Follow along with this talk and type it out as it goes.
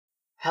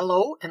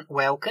Hello and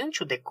welcome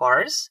to the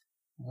course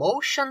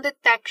Motion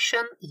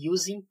Detection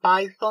using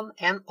Python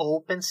and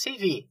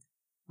OpenCV.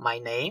 My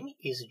name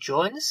is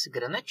Jones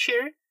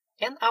Granatier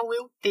and I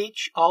will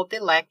teach all the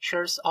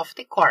lectures of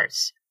the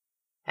course.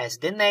 As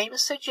the name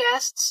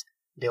suggests,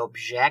 the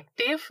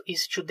objective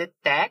is to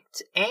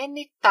detect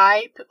any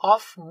type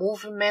of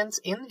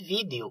movement in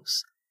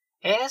videos,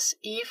 as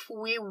if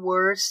we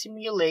were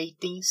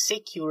simulating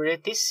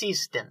security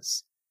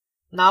systems.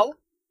 Now,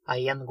 I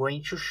am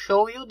going to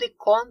show you the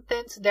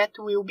content that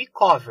will be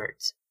covered.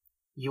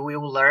 You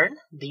will learn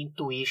the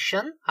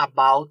intuition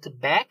about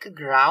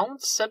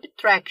background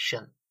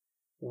subtraction,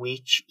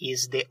 which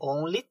is the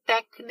only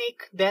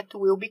technique that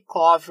will be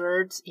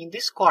covered in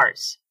this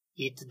course.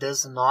 It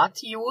does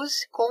not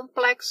use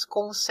complex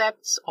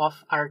concepts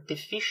of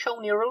artificial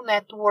neural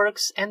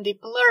networks and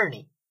deep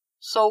learning,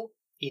 so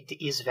it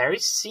is very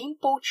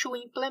simple to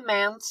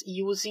implement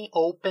using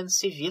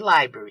OpenCV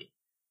library.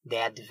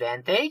 The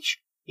advantage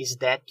is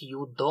that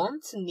you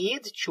don't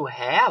need to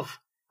have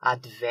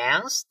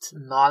advanced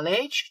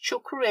knowledge to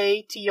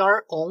create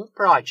your own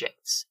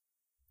projects.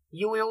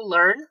 You will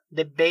learn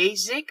the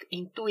basic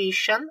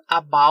intuition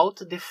about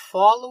the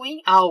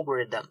following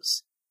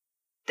algorithms: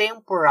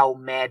 temporal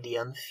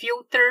median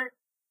filter,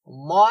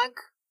 MOG,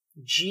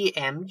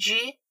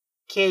 GMG,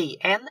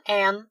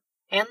 KNN,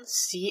 and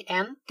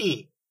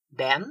CNT.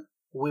 Then,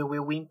 we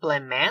will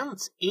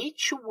implement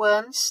each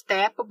one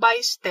step by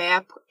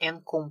step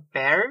and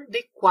compare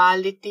the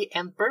quality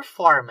and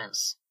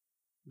performance.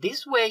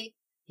 This way,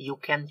 you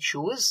can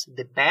choose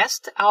the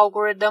best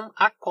algorithm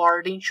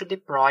according to the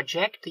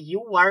project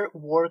you are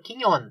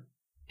working on.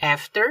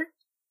 After,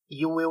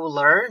 you will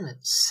learn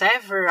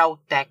several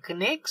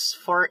techniques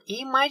for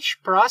image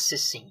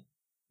processing,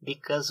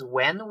 because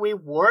when we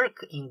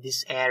work in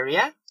this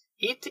area,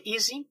 it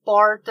is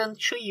important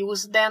to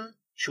use them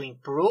to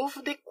improve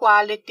the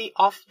quality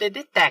of the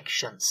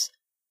detections.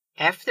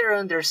 After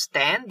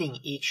understanding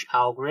each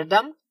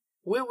algorithm,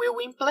 we will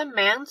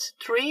implement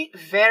 3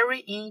 very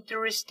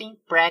interesting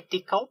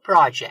practical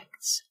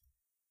projects.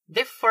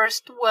 The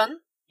first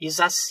one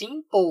is a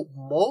simple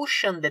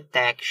motion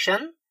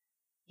detection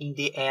in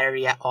the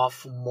area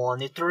of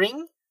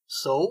monitoring,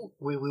 so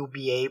we will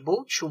be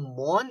able to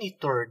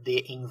monitor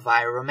the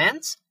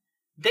environment.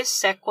 The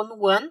second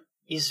one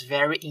is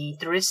very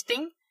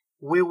interesting.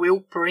 We will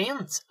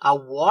print a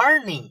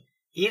warning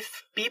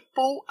if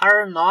people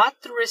are not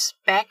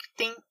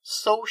respecting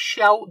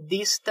social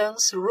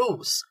distance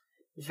rules,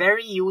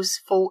 very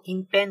useful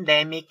in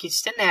pandemic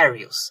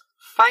scenarios.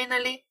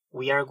 Finally,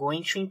 we are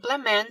going to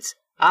implement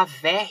a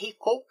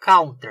vehicle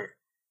counter.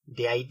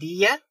 The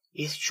idea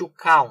is to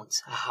count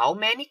how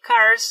many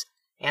cars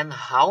and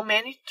how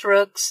many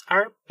trucks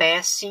are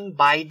passing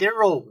by the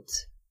road.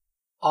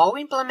 All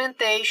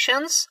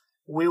implementations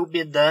will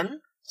be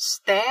done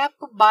step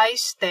by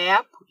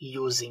step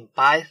using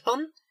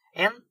Python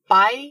and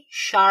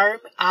PyCharm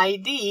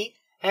IDE,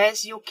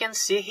 as you can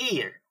see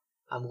here.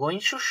 I'm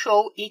going to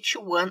show each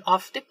one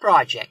of the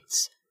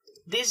projects.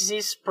 This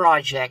is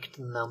project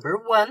number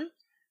 1.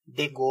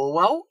 The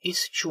goal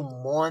is to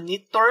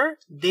monitor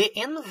the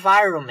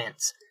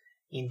environment.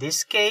 In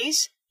this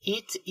case,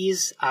 it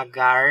is a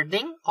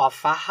garden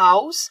of a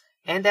house,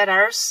 and there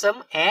are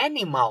some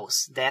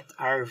animals that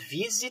are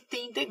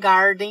visiting the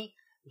garden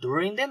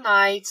during the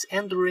night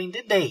and during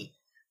the day.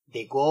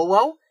 The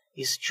goal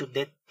is to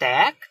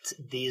detect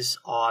these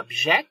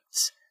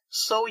objects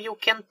so you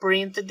can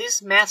print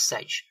this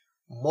message,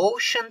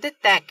 motion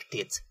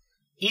detected.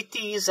 It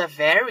is a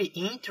very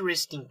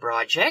interesting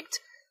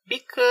project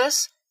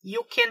because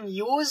you can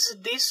use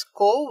this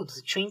code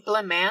to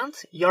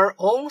implement your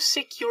own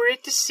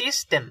security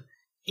system.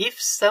 If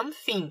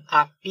something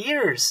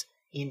appears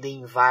in the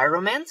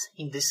environment,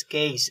 in this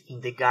case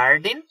in the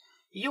garden,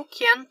 you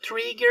can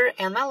trigger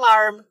an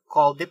alarm,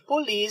 call the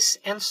police,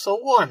 and so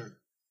on.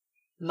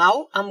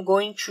 Now I'm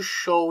going to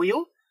show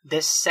you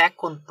the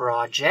second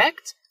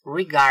project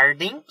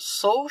regarding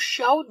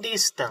social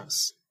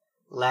distance.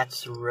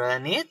 Let's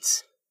run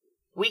it.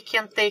 We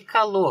can take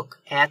a look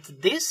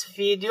at this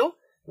video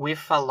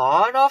with a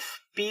lot of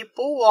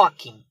people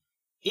walking.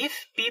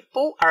 If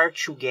people are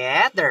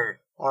together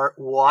or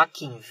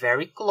walking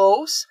very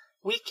close,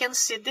 we can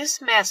see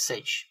this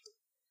message.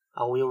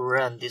 I will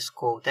run this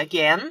code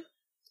again.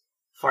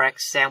 For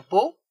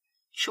example,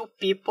 2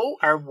 people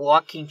are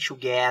walking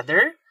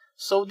together,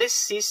 so the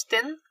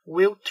system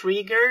will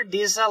trigger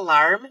this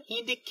alarm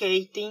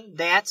indicating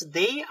that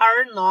they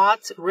are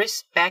not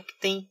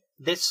respecting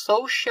the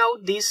social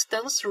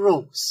distance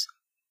rules.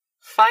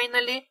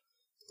 Finally,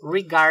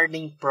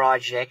 regarding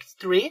project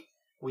 3,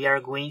 we are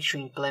going to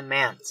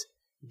implement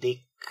the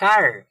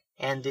car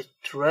and the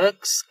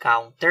trucks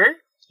counter.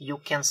 You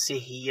can see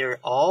here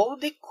all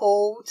the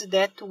code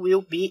that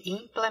will be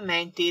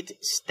implemented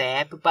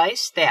step by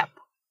step.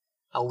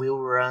 I will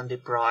run the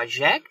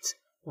project.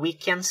 We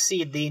can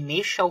see the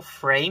initial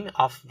frame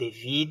of the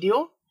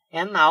video,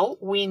 and now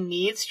we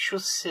need to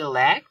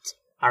select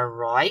a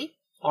ROI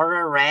or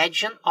a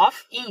region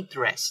of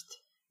interest.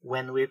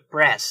 When we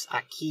press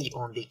a key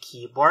on the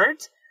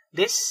keyboard,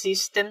 the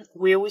system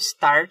will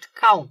start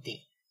counting.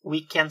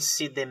 We can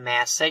see the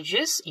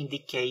messages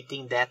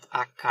indicating that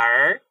a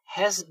car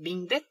has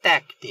been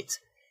detected.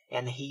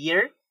 And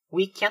here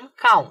we can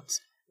count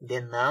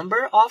the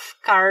number of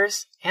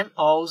cars and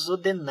also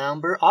the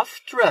number of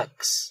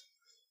trucks.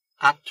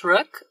 A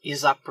truck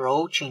is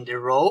approaching the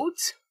road,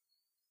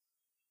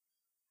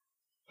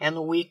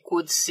 and we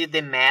could see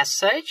the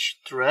message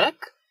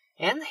truck,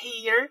 and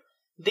here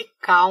the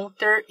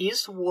counter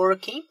is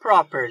working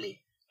properly.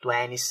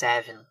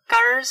 27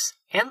 cars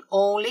and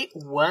only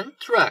 1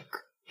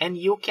 truck. And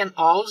you can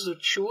also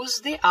choose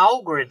the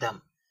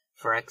algorithm.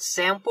 For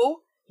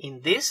example,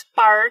 in this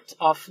part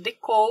of the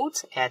code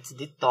at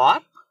the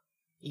top,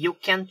 you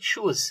can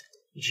choose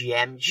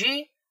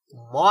GMG,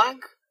 MOG,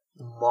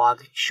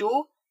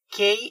 MOG2,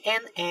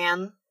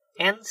 KNN,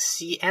 and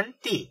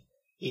CNT.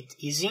 It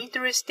is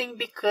interesting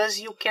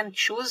because you can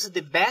choose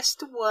the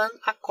best one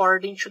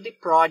according to the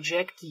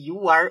project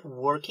you are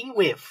working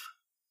with.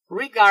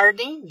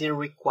 Regarding the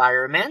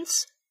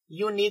requirements,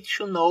 you need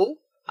to know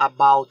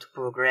about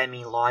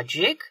programming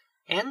logic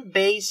and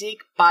basic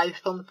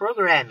Python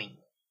programming.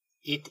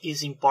 It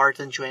is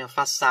important to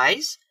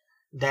emphasize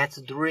that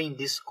during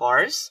this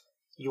course,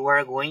 you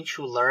are going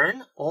to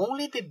learn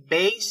only the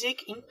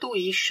basic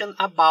intuition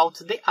about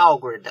the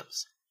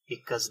algorithms,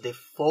 because the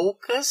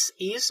focus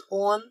is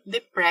on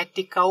the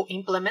practical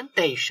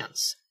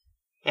implementations.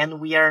 And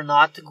we are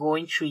not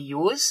going to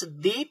use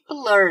deep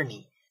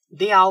learning.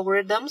 The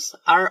algorithms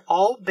are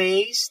all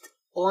based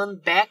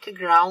on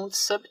background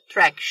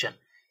subtraction,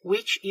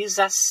 which is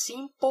a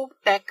simple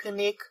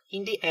technique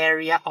in the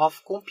area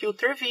of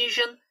computer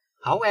vision.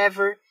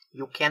 However,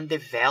 you can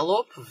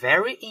develop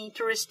very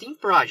interesting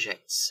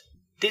projects.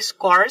 This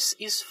course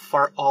is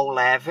for all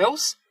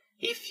levels,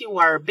 if you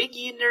are a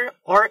beginner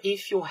or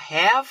if you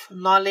have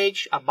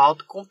knowledge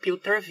about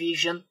computer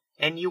vision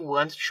and you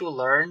want to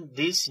learn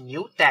this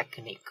new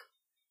technique.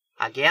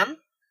 Again,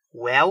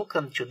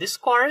 welcome to this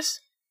course.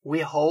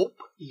 We hope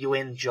you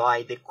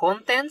enjoy the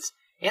content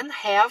and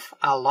have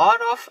a lot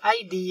of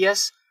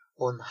ideas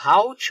on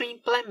how to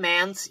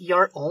implement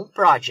your own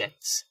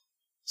projects.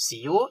 See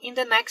you in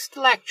the next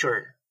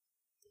lecture.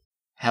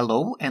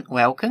 Hello and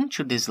welcome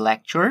to this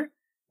lecture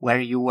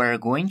where you are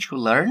going to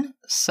learn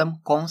some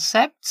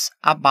concepts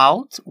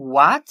about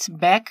what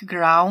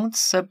background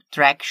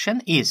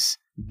subtraction is.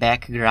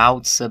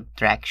 Background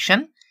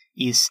subtraction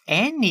is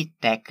any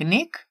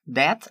technique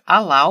that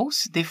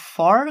allows the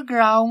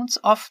foreground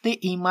of the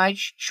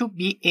image to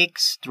be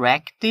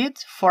extracted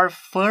for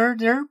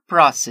further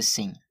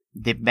processing.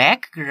 The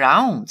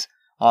background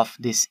of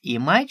this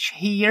image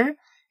here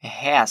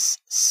has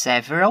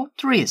several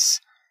trees,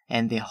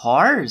 and the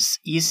horse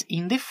is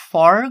in the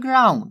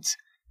foreground.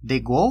 The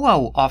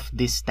goal of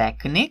this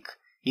technique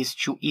is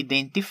to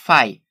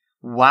identify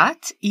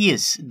what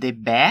is the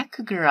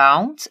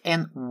background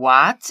and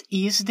what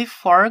is the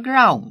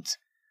foreground.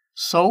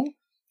 So,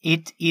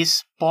 it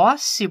is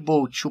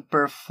possible to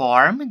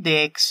perform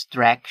the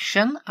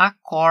extraction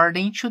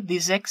according to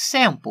this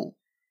example.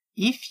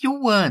 If you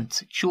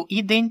want to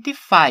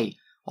identify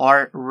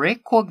or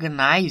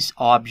recognize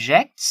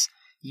objects,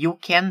 you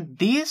can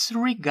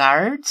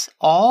disregard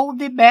all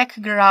the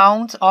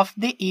background of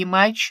the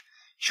image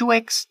to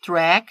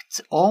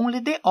extract only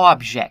the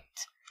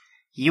object.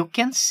 You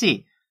can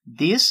see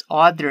this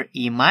other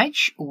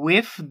image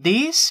with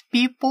these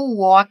people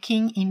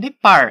walking in the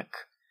park.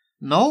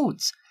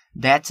 Note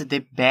that the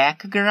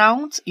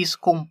background is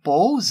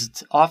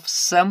composed of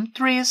some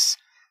trees,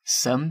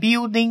 some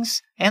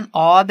buildings, and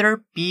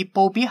other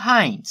people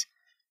behind.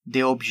 The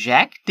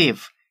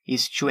objective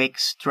is to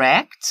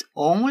extract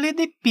only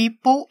the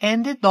people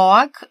and the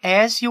dog,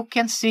 as you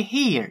can see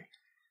here.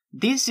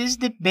 This is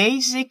the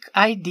basic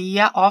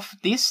idea of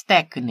this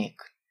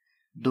technique.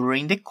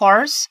 During the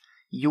course,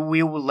 you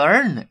will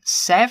learn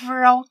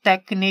several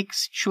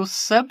techniques to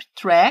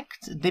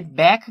subtract the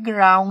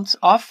background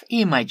of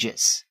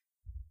images.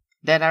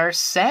 There are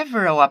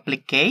several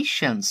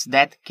applications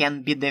that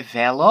can be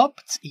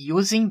developed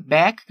using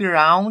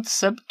background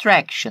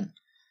subtraction.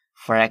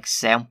 For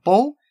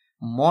example,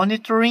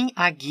 monitoring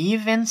a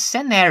given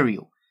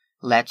scenario.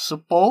 Let's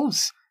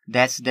suppose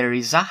that there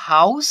is a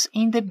house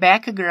in the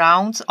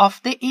background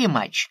of the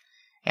image,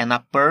 and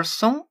a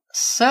person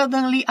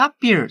suddenly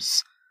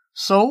appears.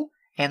 So,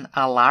 an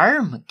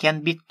alarm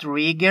can be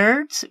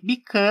triggered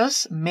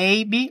because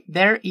maybe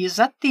there is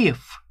a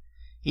thief.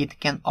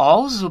 It can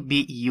also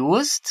be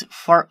used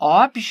for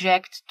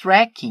object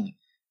tracking.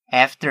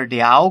 After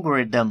the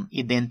algorithm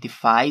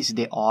identifies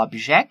the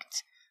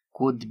object,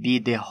 could be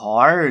the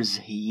horse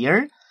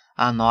here,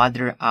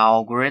 another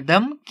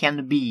algorithm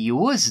can be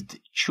used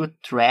to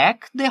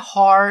track the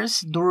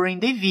horse during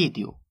the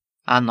video.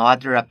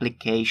 Another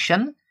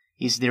application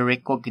is the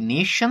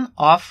recognition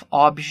of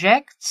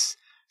objects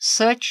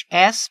such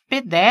as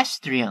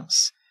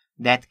pedestrians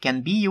that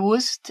can be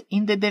used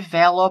in the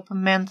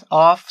development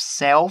of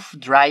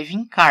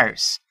self-driving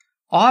cars.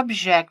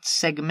 Object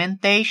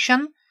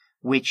segmentation,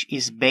 which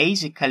is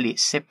basically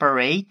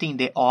separating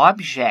the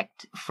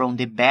object from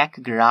the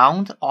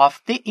background of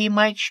the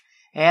image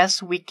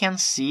as we can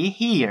see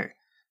here.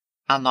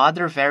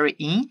 Another very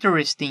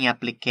interesting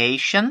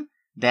application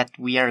that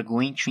we are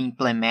going to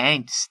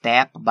implement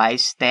step by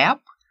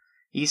step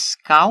is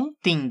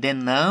counting the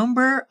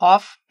number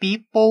of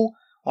people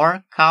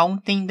or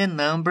counting the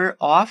number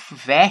of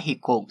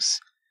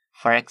vehicles.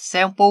 For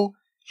example,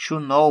 to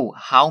know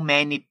how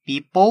many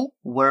people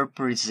were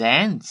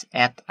present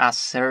at a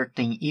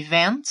certain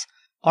event,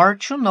 or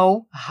to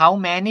know how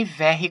many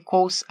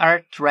vehicles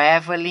are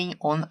traveling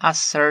on a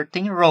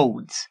certain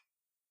road.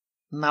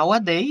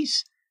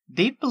 Nowadays,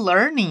 deep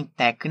learning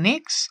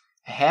techniques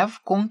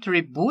have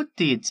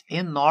contributed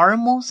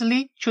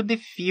enormously to the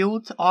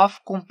field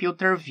of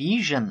computer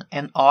vision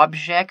and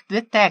object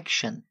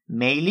detection,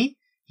 mainly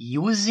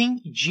using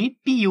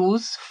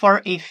GPUs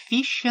for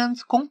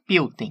efficient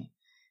computing,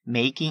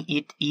 making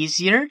it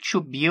easier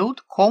to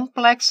build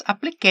complex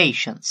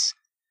applications.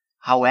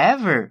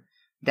 However,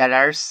 there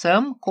are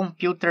some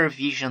computer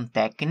vision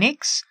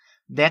techniques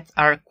that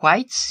are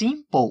quite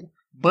simple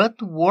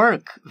but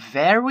work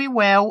very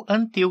well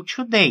until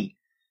today.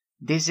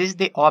 This is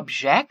the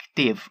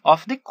objective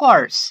of the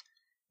course.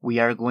 We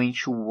are going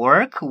to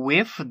work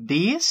with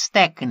these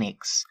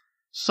techniques,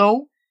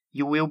 so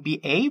you will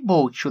be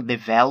able to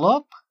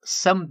develop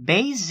some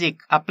basic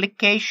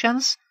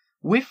applications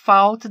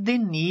without the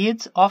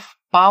need of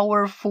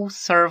powerful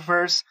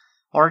servers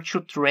or to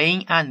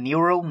train a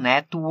neural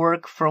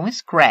network from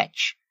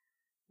scratch.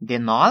 The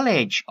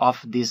knowledge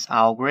of these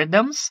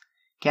algorithms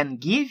can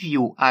give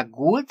you a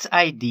good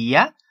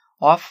idea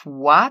of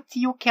what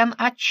you can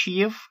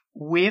achieve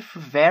with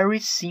very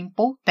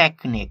simple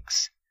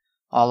techniques.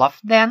 All of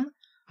them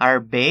are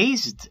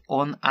based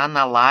on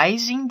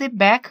analyzing the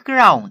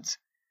background.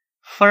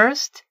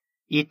 First,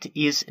 it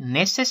is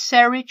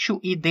necessary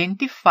to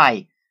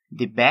identify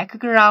the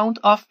background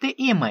of the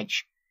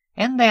image,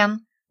 and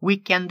then we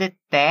can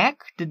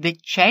detect the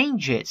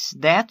changes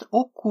that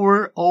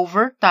occur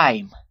over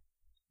time.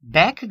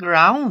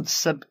 Background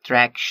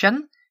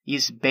subtraction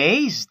is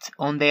based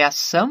on the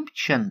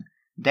assumption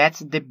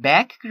that the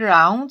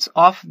background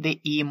of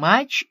the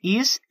image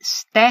is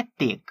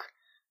static,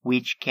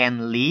 which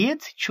can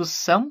lead to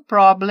some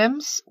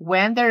problems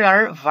when there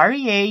are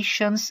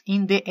variations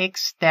in the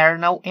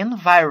external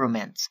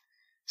environment,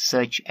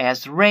 such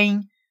as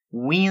rain,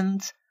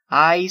 wind,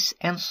 ice,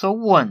 and so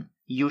on.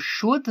 You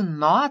should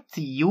not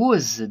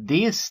use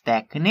these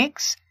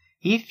techniques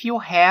if you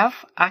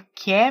have a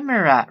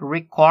camera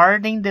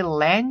recording the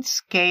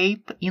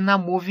landscape in a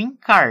moving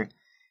car,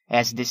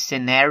 as the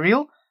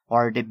scenario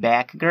or the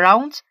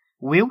background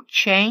will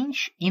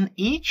change in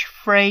each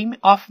frame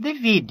of the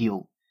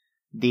video.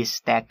 These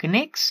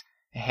techniques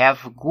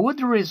have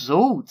good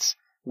results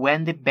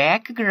when the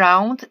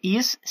background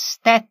is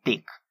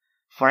static.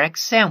 For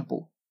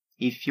example,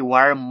 if you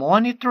are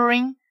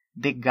monitoring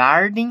the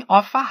garden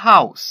of a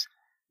house,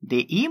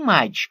 the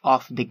image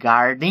of the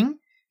garden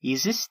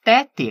is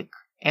static,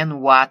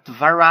 and what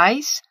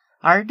varies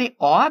are the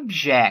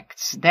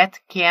objects that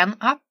can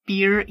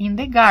appear in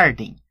the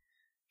garden.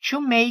 To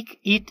make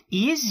it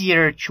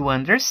easier to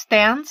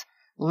understand,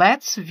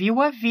 let's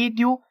view a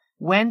video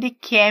when the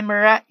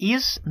camera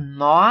is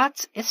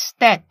not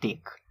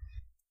static.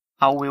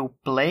 I will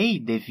play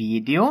the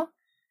video.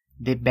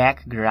 The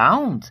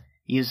background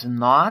is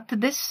not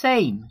the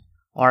same,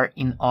 or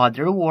in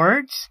other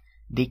words,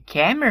 the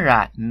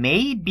camera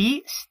may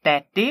be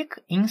static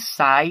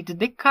inside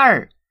the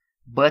car,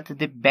 but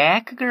the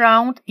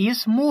background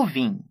is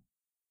moving.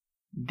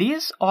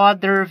 This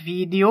other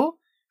video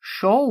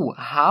shows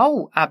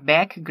how a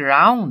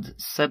background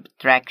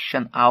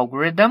subtraction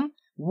algorithm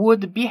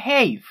would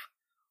behave.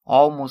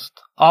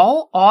 Almost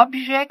all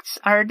objects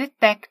are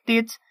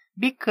detected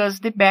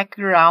because the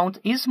background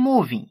is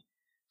moving.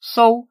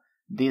 So,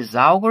 these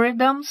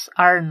algorithms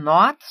are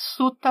not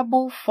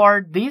suitable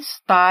for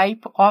this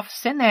type of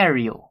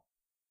scenario.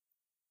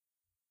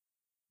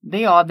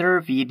 The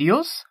other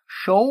videos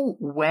show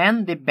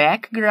when the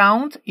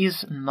background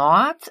is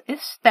not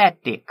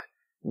static,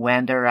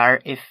 when there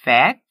are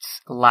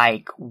effects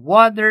like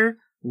water,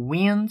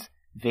 wind,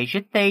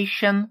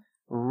 vegetation,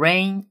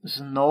 rain,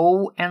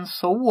 snow, and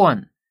so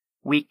on.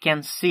 We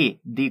can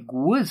see the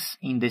goose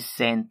in the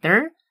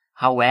center.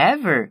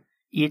 However,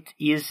 it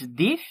is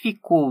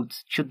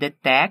difficult to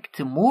detect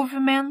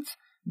movement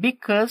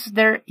because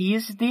there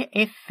is the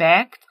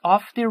effect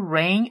of the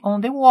rain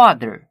on the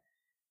water.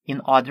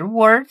 In other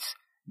words,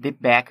 the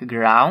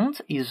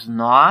background is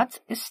not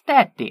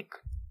static.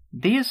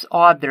 This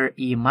other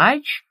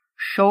image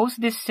shows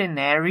the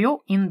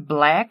scenario in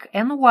black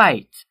and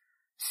white.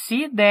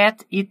 See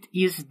that it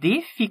is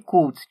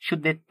difficult to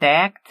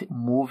detect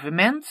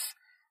movements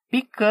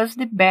because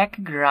the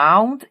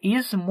background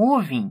is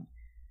moving.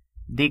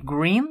 The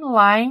green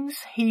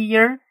lines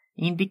here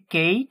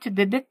indicate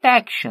the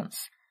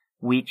detections,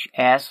 which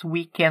as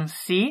we can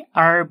see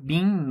are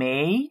being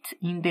made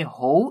in the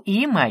whole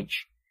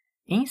image.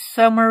 In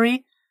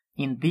summary,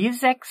 in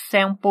these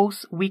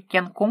examples we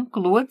can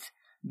conclude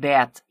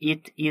that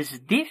it is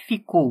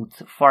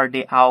difficult for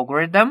the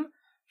algorithm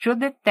to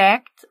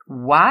detect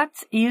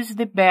what is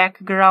the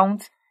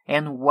background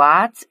and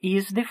what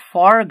is the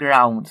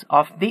foreground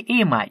of the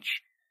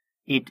image.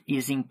 It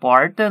is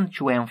important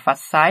to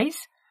emphasize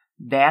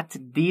that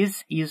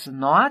this is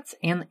not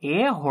an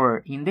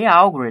error in the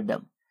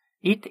algorithm.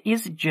 It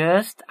is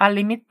just a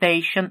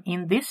limitation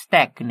in this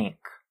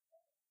technique.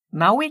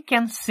 Now we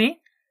can see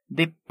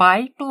the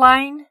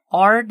pipeline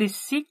or the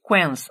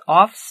sequence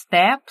of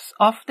steps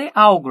of the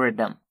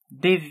algorithm.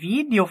 The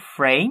video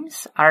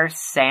frames are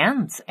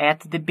sent at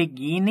the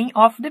beginning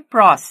of the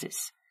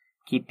process,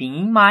 keeping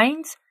in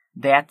mind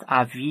that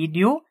a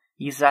video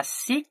is a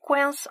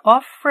sequence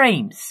of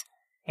frames,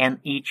 and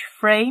each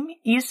frame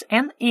is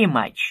an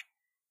image.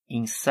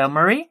 In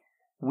summary,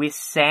 we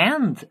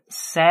send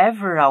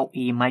several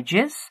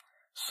images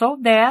so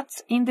that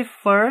in the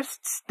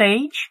first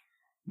stage,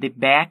 the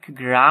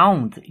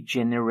background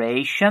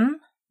generation,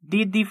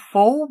 the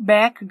default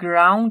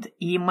background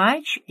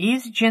image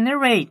is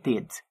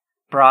generated,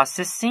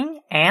 processing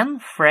n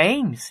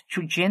frames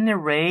to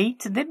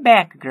generate the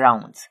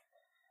background.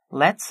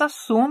 Let's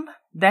assume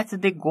that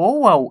the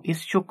goal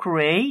is to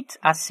create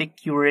a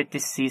security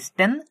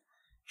system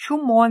to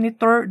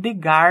monitor the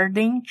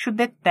garden to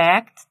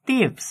detect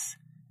thieves.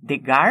 The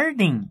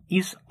garden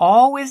is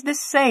always the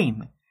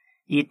same.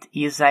 It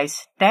is a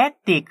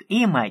static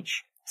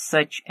image,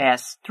 such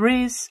as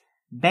trees,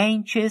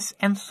 benches,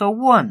 and so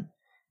on.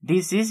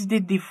 This is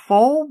the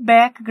default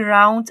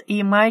background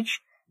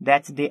image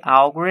that the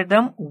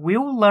algorithm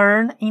will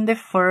learn in the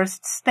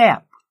first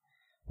step.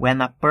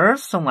 When a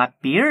person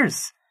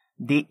appears,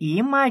 the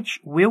image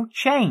will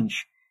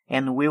change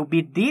and will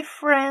be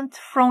different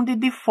from the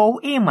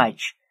default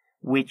image,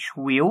 which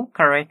will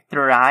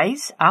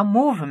characterize a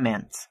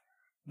movement.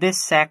 The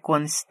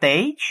second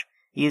stage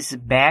is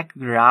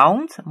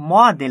background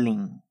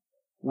modeling,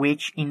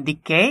 which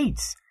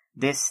indicates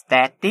the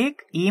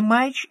static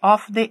image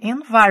of the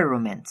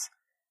environment.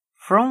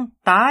 From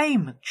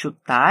time to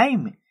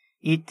time,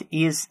 it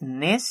is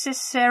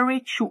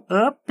necessary to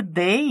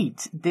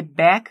update the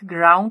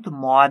background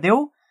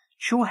model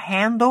to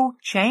handle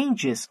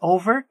changes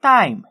over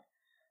time.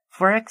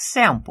 For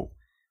example,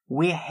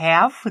 we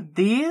have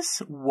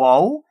this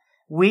wall,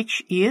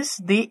 which is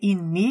the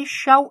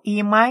initial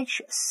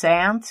image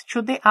sent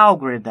to the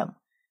algorithm,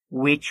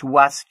 which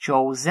was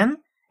chosen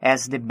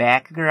as the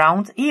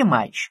background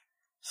image.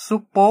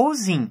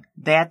 Supposing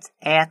that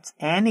at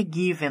any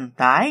given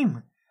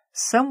time,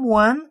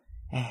 someone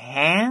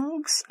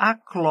hangs a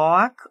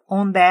clock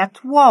on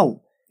that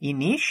wall.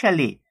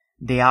 Initially,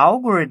 the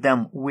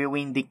algorithm will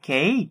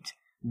indicate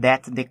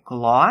that the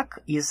clock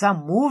is a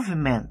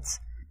movement,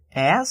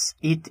 as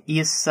it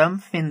is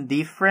something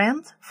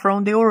different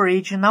from the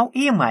original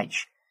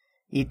image.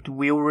 It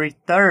will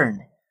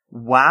return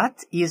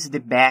what is the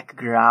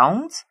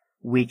background,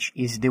 which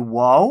is the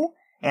wall,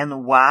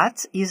 and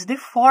what is the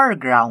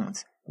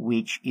foreground,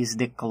 which is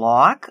the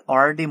clock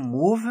or the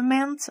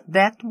movement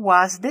that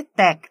was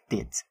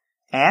detected.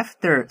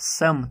 After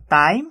some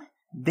time,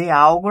 the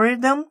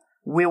algorithm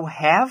will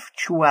have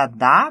to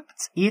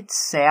adapt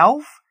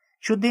itself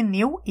to the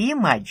new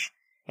image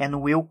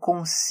and will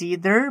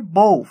consider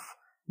both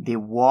the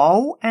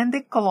wall and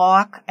the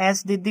clock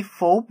as the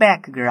default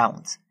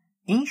background.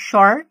 In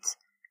short,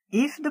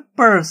 if the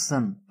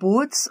person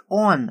puts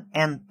on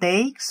and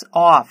takes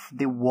off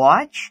the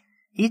watch,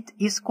 it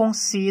is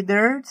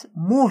considered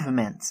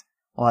movement.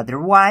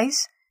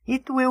 Otherwise,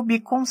 it will be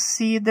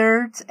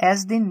considered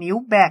as the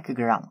new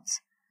background.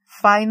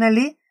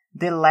 Finally,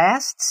 the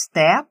last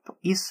step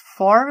is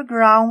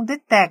foreground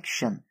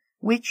detection,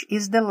 which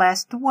is the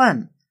last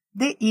one.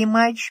 The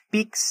image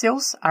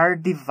pixels are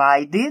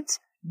divided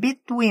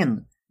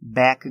between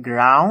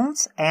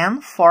backgrounds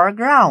and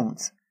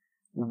foregrounds.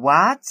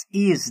 What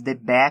is the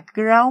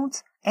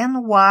background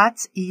and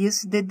what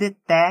is the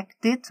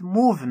detected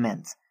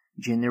movement,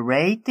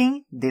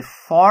 generating the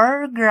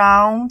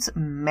foreground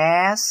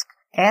mask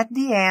at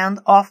the end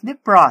of the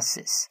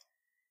process.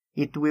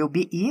 It will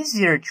be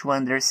easier to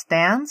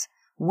understand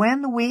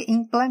when we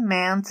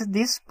implement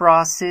this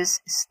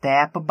process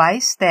step by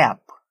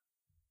step.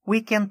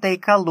 We can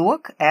take a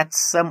look at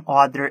some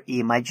other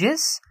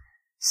images.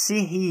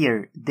 See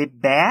here the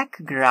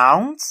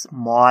background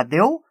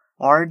model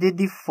or the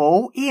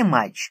default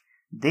image,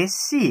 the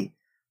C.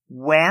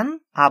 When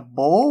a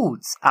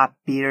bolt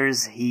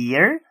appears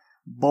here,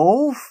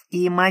 both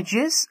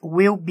images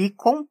will be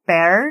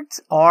compared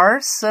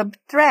or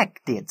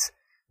subtracted.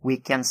 We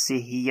can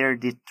see here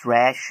the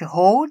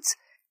thresholds.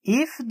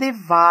 If the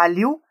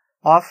value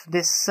of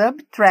the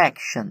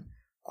subtraction,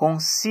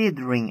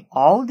 considering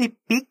all the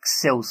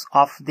pixels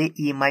of the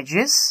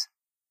images,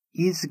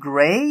 is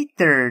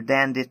greater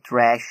than the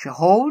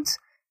threshold,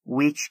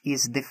 which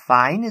is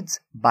defined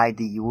by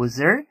the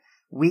user,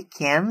 we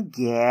can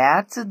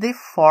get the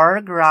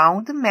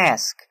foreground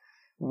mask,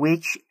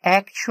 which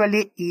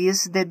actually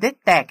is the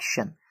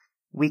detection.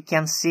 We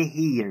can see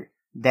here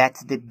that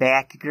the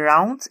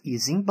background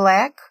is in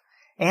black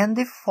and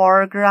the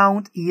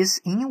foreground is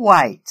in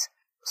white.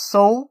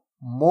 So,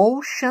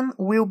 motion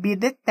will be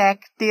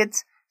detected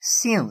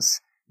since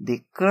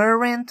the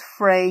current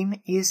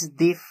frame is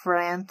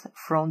different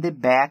from the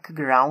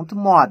background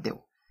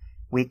model.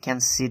 We can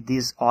see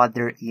this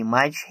other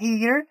image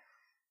here.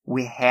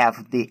 We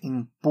have the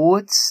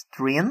input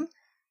stream,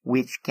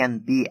 which can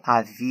be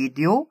a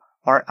video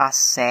or a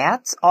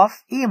set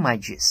of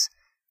images.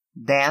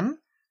 Then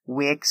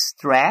we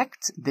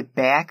extract the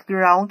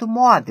background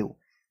model,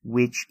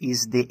 which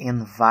is the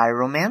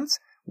environment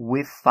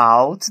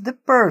without the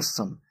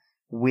person.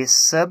 We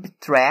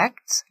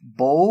subtract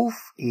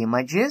both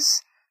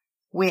images.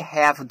 We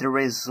have the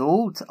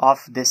result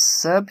of the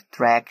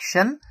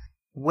subtraction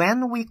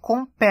when we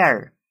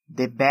compare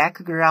the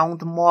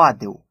background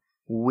model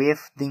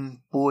with the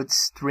input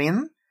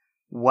stream.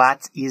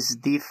 What is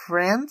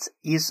different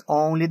is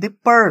only the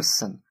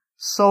person,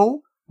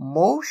 so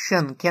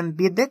motion can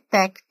be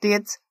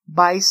detected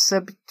by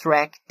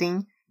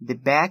subtracting the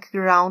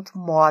background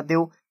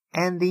model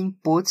and the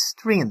input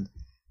stream.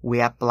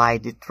 We apply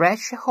the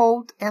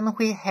threshold and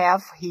we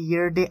have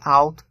here the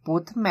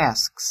output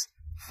masks.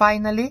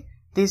 Finally,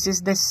 this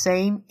is the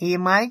same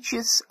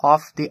images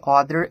of the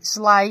other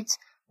slides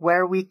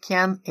where we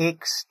can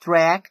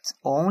extract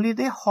only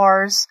the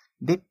horse,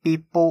 the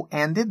people,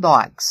 and the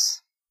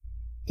dogs.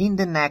 In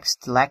the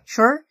next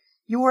lecture,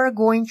 you are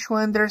going to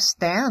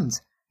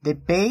understand the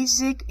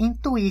basic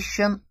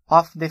intuition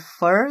of the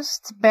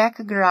first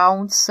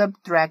background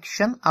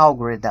subtraction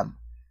algorithm.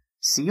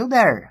 See you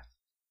there!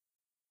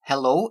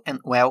 Hello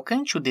and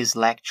welcome to this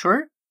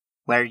lecture,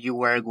 where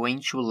you are going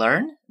to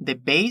learn the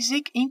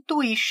basic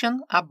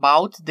intuition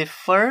about the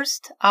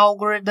first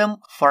algorithm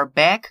for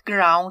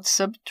background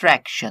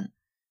subtraction,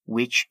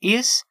 which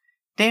is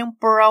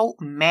temporal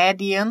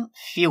median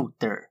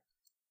filter.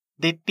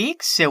 The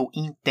pixel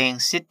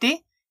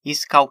intensity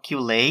is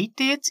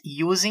calculated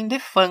using the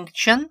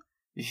function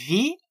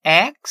vxyt,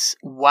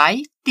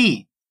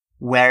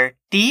 where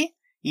t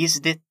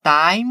is the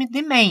time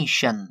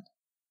dimension.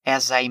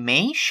 As I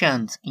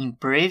mentioned in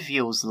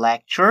previous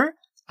lecture,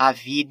 a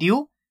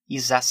video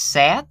is a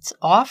set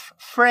of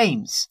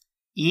frames.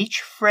 Each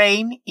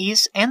frame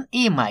is an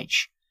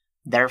image.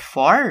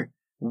 Therefore,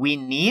 we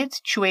need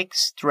to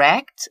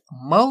extract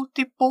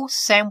multiple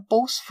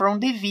samples from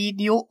the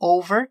video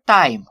over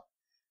time.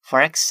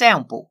 For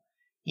example,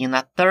 in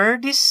a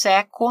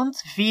 30-second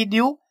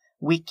video,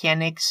 we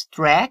can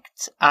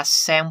extract a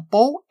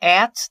sample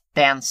at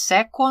 10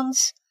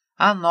 seconds,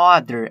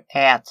 another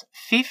at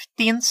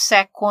 15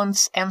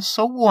 seconds, and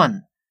so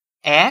on.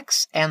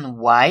 X and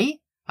Y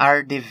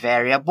are the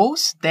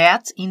variables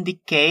that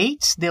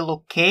indicate the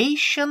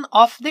location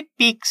of the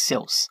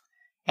pixels,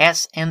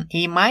 as an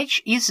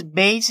image is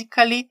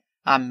basically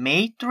a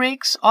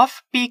matrix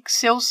of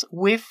pixels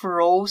with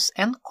rows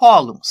and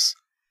columns.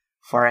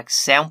 For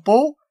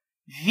example,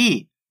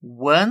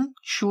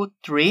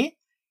 V123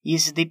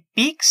 is the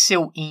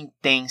pixel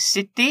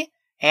intensity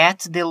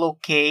at the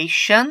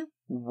location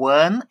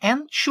 1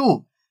 and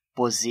 2,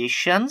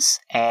 positions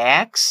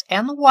X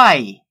and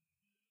Y.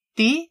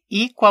 T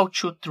equal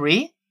to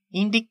 3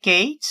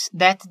 indicates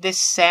that the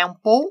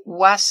sample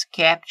was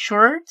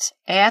captured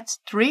at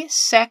 3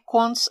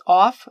 seconds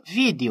of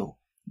video.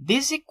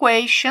 This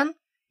equation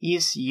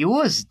is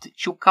used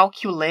to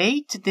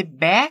calculate the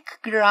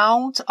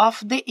background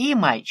of the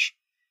image,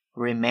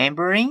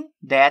 remembering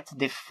that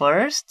the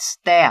first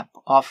step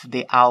of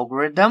the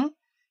algorithm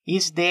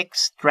is the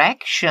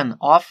extraction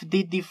of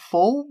the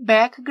default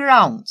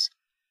background.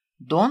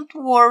 Don't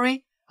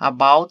worry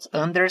about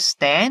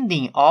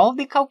understanding all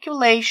the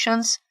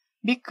calculations,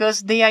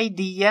 because the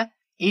idea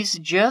is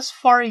just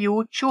for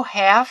you to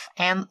have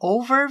an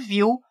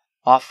overview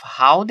of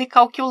how the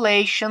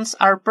calculations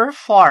are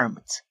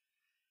performed.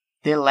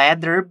 The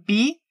letter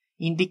B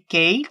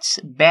indicates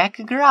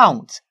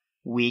background,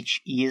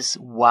 which is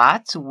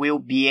what will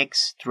be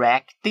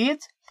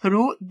extracted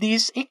through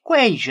this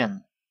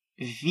equation.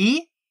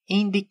 V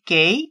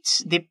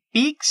indicates the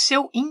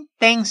pixel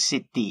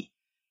intensity.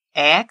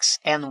 X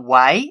and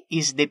Y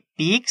is the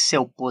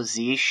pixel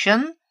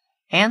position,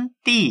 and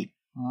T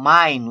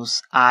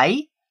minus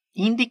I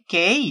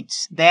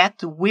indicates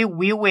that we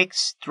will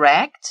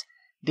extract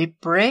the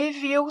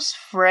previous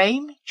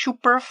frame to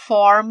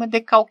perform the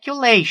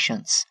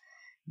calculations.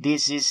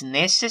 This is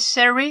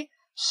necessary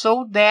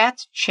so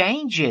that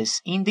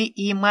changes in the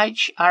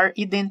image are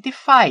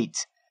identified,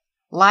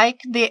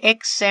 like the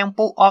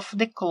example of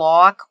the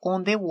clock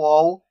on the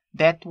wall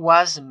that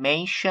was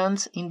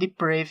mentioned in the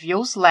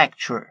previous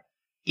lecture.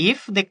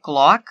 If the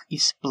clock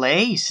is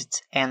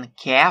placed and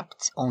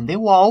kept on the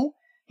wall,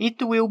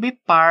 it will be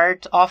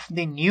part of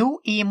the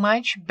new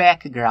image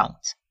background.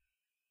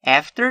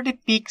 After the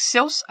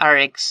pixels are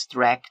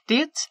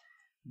extracted,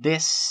 the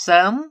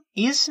sum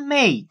is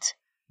made.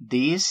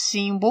 This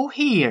symbol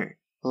here,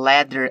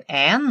 letter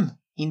N,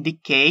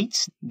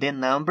 indicates the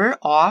number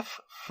of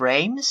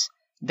frames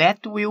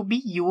that will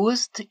be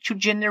used to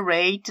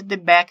generate the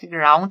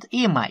background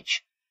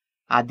image.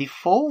 A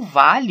default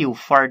value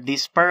for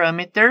this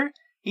parameter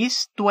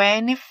is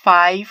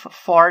 25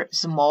 for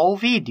small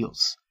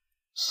videos.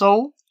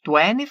 So,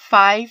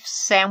 25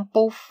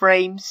 sample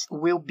frames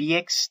will be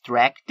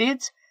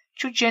extracted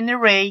to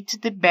generate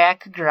the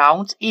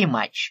background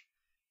image.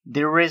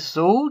 The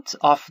result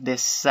of the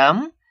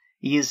sum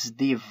is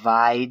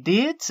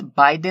divided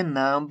by the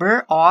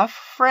number of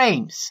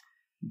frames,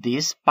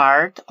 this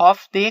part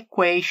of the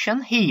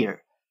equation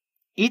here.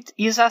 It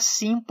is a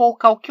simple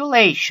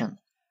calculation,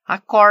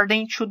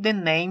 according to the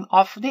name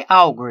of the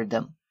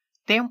algorithm,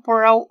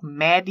 temporal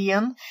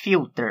median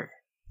filter.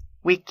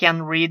 We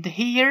can read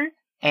here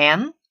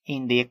n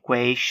in the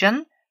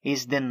equation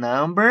is the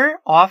number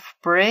of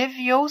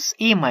previous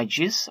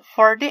images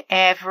for the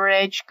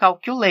average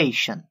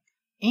calculation.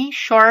 In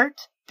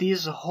short,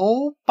 this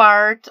whole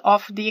part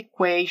of the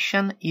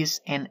equation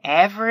is an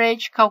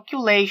average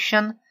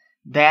calculation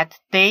that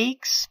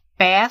takes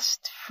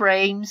past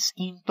frames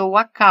into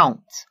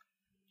account.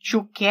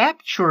 To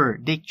capture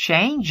the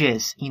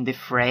changes in the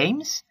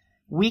frames,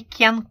 we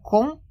can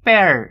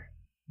compare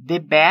the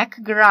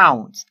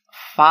background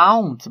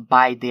found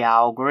by the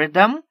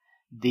algorithm,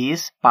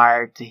 this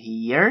part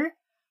here,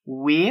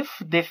 with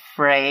the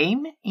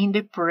frame in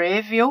the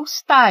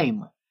previous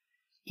time.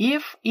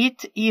 If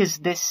it is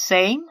the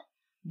same,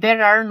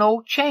 there are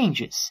no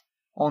changes.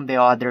 On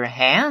the other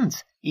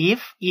hand,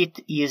 if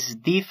it is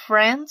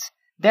different,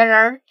 there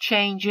are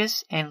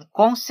changes and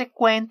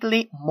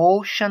consequently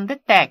motion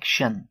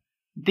detection.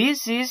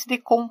 This is the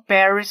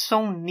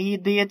comparison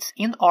needed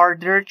in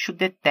order to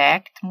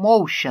detect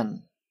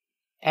motion.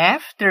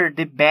 After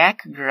the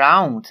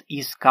background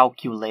is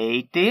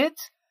calculated,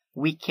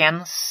 we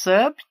can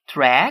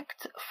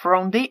subtract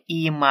from the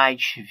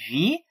image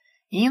V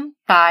in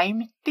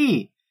time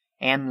t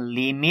and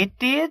limit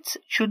it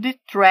to the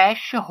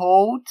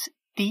threshold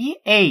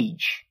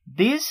th.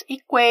 This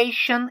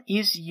equation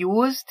is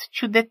used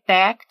to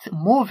detect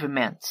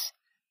movements.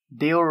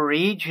 The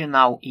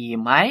original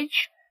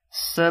image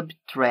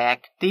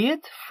subtracted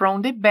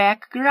from the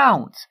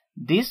background.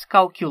 This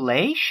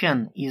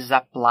calculation is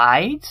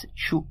applied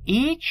to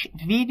each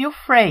video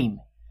frame.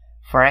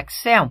 For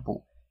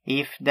example,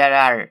 if there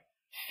are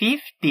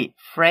 50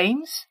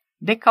 frames,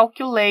 the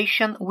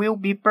calculation will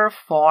be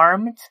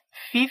performed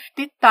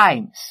 50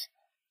 times.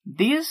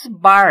 These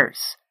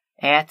bars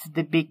at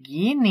the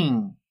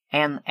beginning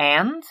and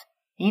end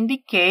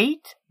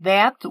indicate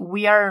that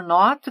we are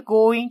not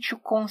going to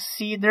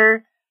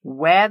consider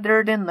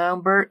whether the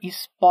number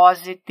is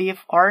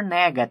positive or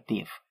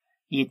negative.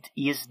 It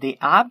is the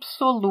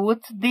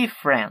absolute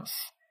difference.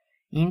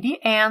 In the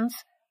end,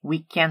 we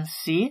can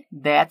see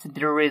that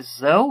the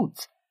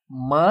result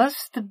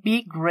must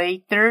be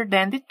greater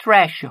than the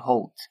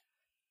threshold.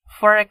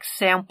 For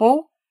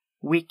example,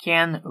 we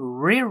can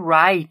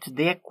rewrite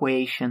the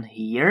equation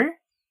here.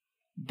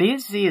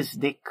 This is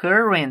the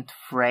current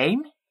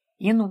frame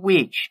in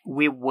which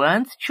we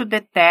want to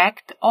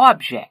detect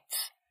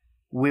objects.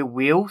 We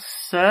will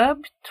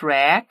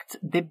subtract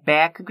the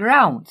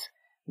background,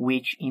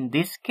 which in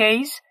this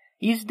case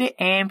is the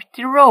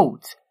empty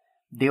road.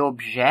 The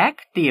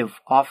objective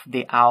of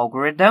the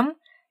algorithm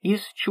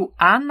is to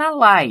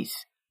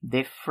analyze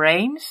the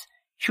frames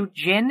to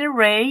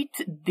generate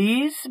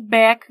these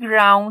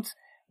backgrounds,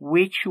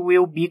 which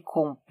will be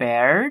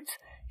compared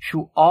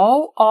to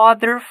all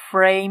other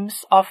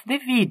frames of the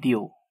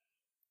video.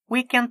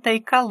 We can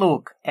take a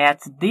look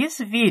at this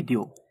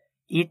video.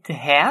 It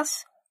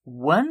has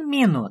 1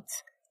 minute,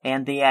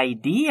 and the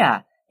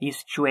idea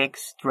is to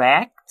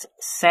extract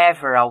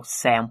several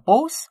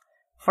samples,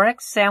 for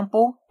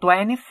example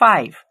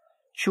 25,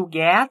 to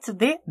get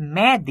the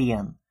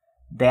median.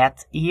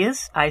 That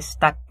is a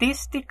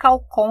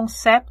statistical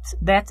concept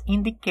that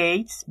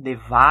indicates the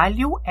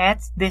value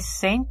at the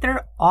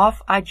center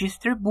of a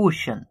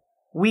distribution.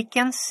 We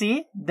can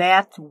see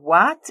that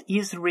what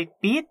is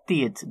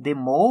repeated the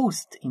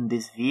most in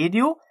this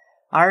video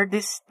are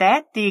the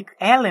static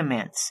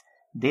elements,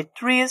 the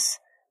trees,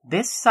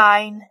 the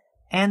sign,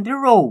 and the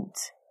road.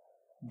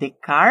 The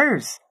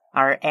cars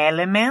are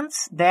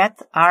elements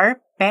that are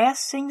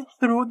passing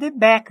through the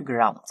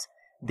background.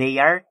 They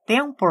are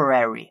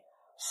temporary.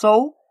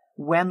 So,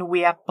 when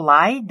we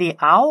apply the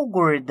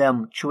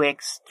algorithm to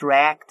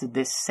extract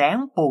the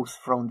samples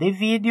from the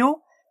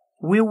video,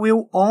 we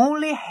will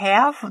only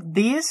have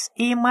this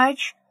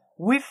image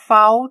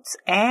without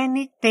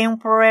any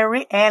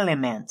temporary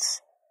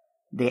elements.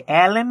 The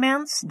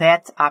elements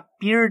that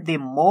appear the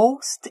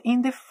most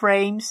in the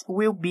frames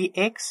will be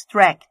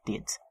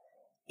extracted.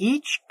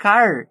 Each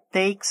car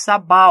takes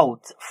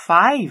about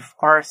 5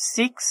 or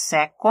 6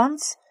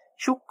 seconds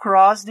to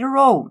cross the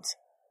road.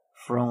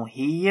 From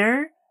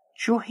here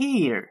to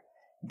here,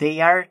 they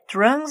are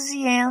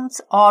transient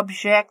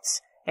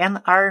objects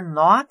and are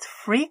not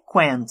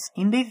frequent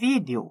in the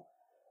video.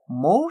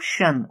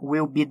 Motion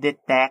will be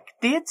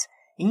detected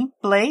in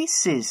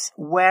places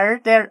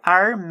where there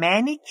are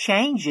many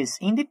changes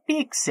in the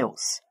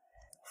pixels.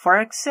 For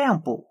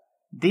example,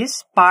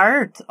 this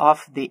part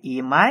of the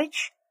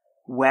image,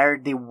 where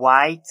the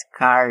white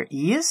car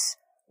is,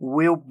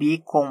 will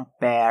be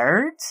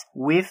compared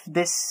with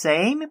the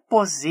same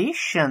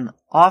position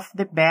of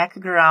the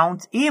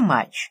background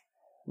image.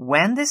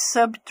 When the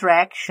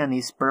subtraction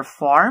is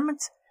performed,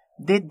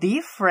 the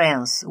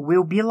difference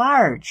will be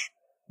large.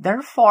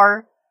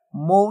 Therefore,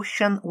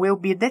 motion will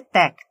be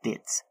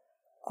detected.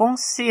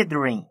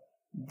 Considering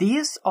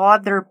these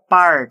other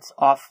parts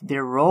of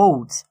the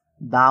roads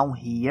down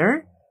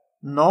here,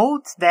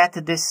 note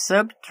that the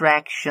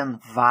subtraction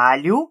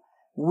value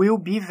will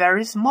be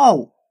very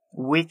small,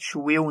 which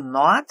will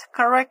not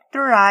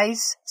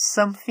characterize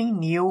something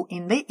new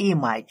in the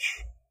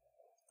image.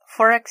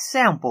 For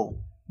example,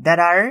 there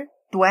are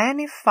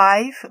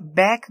 25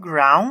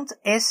 background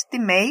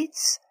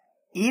estimates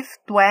if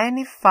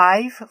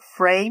 25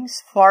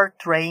 frames for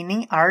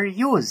training are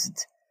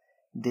used.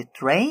 The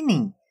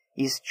training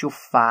is to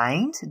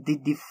find the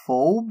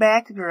default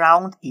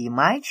background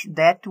image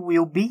that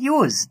will be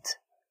used.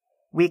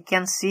 We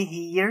can see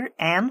here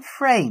n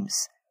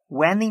frames.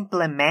 When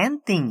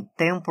implementing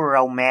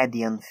temporal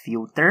median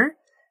filter,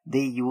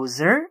 the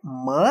user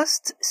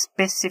must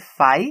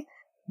specify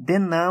the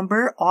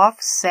number of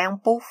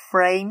sample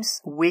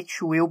frames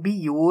which will be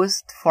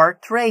used for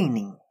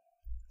training.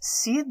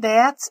 See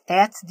that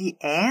at the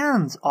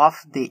end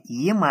of the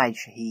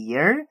image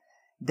here,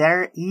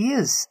 there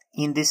is,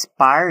 in this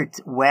part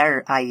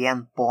where I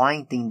am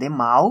pointing the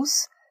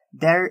mouse,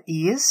 there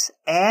is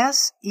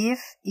as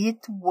if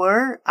it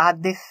were a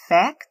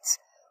defect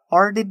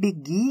or the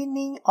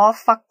beginning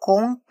of a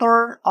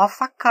contour of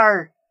a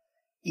car.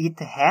 It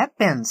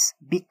happens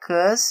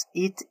because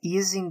it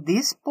is in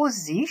this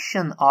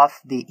position of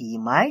the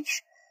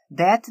image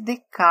that the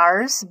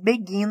cars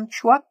begin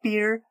to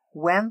appear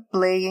when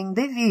playing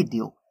the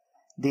video.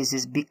 This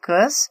is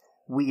because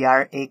we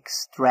are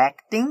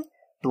extracting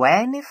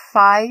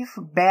 25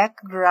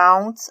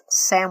 background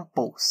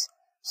samples.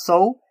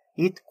 So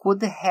it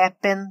could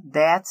happen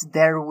that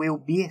there will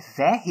be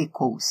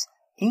vehicles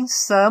in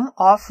some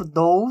of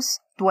those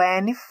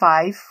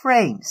 25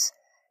 frames.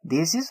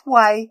 This is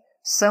why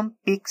some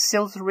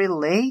pixels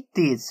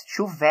related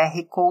to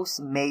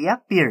vehicles may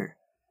appear.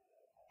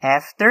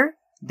 After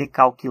the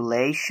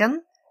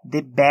calculation,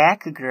 the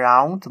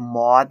background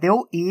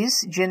model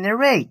is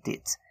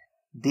generated.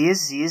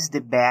 This is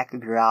the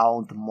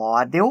background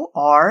model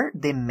or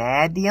the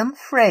median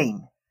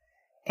frame.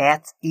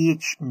 At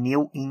each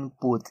new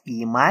input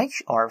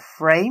image or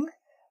frame,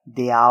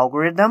 the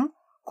algorithm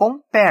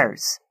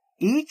compares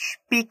each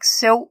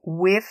pixel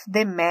with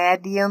the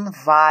median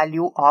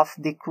value of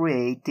the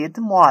created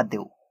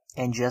model.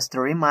 And just a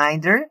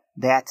reminder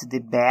that the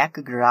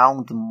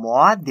background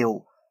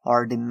model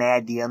or the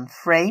median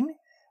frame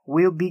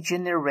will be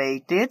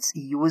generated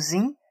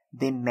using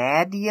the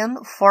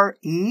median for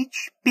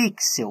each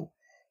pixel.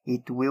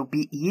 It will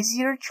be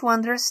easier to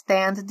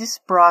understand this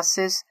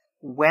process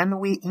when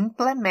we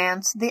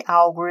implement the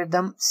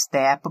algorithm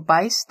step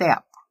by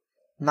step.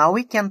 Now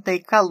we can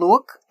take a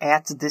look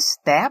at the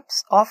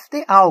steps of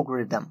the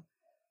algorithm.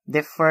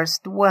 The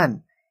first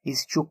one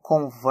is to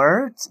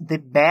convert the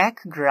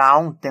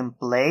background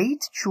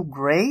template to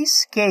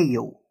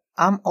grayscale.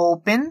 I'm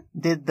open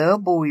the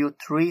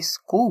W3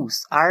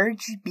 Schools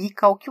RGB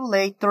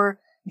calculator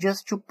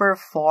just to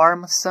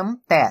perform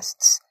some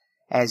tests.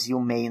 As you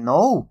may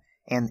know,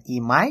 an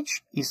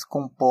image is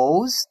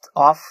composed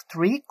of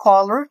 3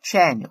 color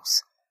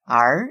channels,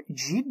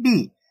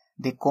 RGB.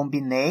 The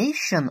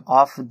combination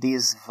of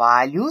these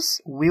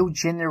values will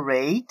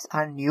generate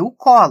a new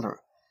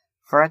color.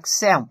 For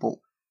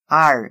example,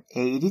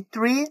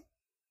 R83,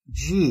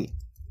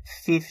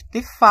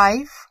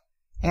 G55,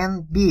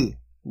 and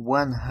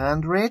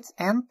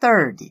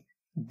B130.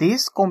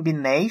 This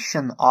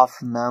combination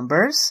of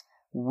numbers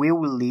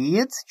will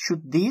lead to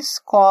this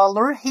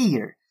color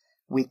here.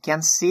 We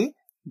can see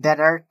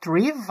there are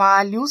 3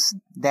 values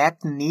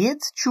that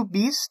need to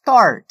be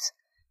stored.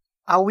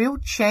 I will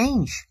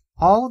change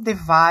all the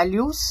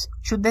values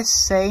to the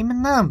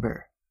same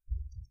number.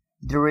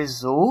 The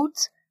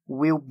result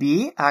will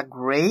be a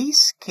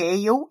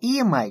grayscale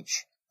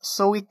image,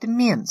 so it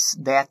means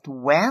that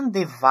when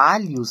the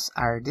values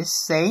are the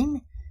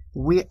same,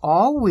 we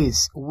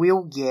always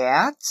will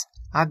get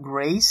a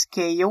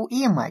grayscale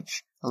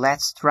image.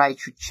 Let's try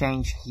to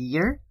change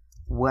here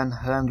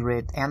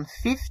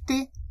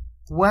 150,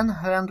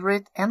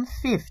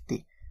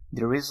 150.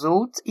 The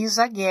result is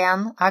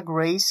again a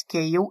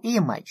grayscale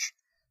image.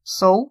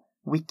 So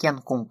we can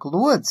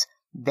conclude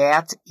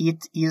that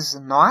it is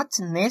not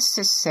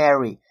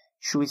necessary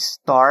to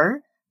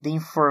store the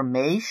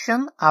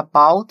information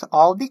about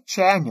all the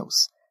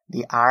channels,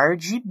 the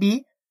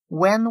RGB,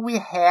 when we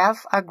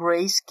have a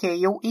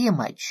grayscale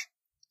image.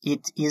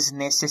 It is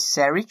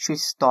necessary to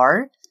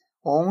store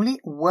only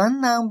one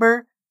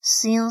number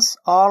since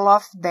all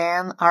of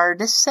them are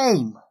the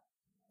same.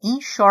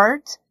 In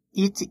short,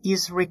 it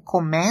is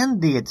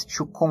recommended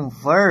to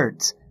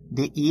convert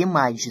the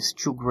images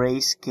to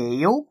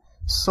grayscale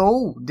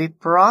so the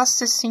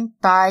processing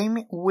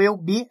time will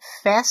be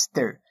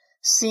faster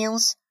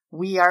since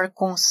we are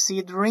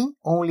considering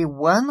only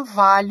one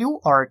value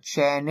or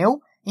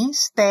channel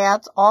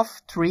instead of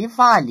 3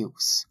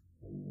 values.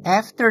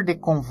 After the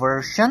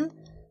conversion,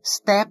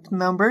 step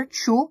number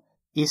 2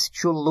 is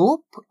to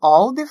loop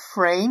all the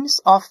frames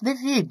of the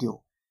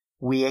video.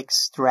 We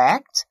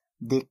extract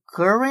the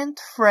current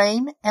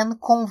frame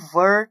and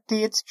convert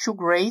it to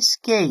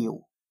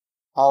grayscale.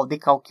 All the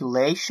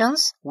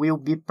calculations will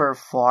be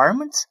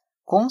performed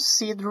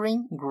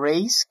considering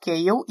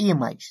grayscale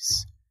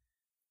images.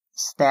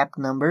 Step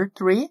number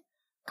 3,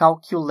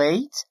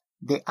 calculate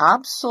the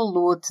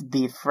absolute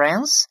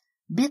difference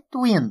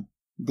between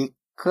the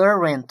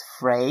current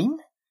frame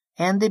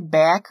and the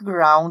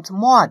background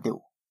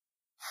model.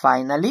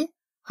 Finally,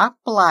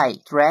 apply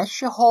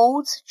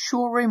thresholds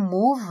to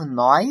remove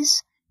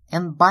noise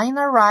and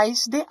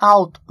binarize the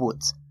output,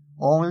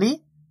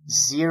 only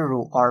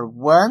 0 or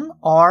 1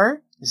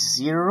 or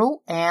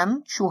 0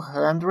 and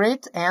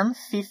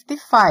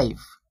 255.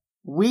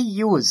 We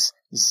use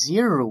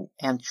 0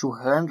 and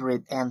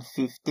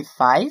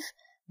 255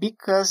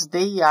 because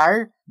they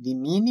are the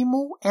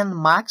minimum and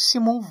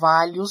maximum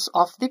values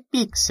of the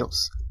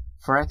pixels.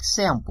 For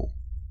example,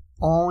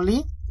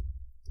 only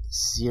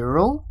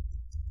 0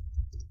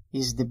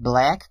 is the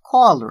black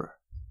color,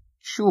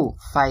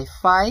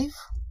 255,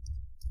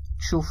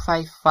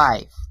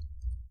 255,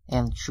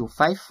 and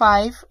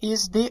 255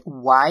 is the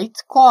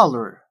white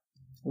color.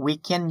 We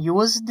can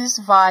use these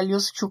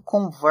values to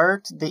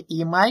convert the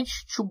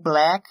image to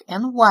black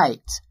and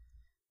white.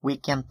 We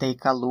can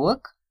take a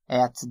look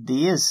at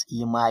this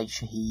image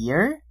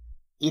here.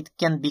 It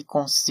can be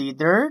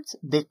considered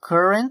the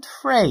current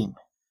frame.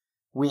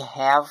 We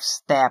have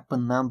step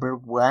number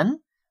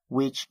 1,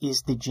 which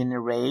is the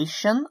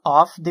generation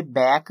of the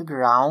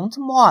background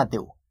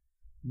model.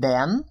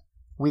 Then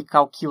we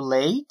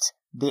calculate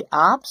the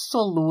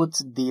absolute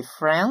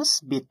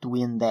difference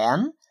between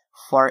them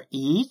for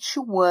each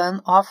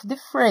one of the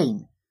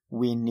frame.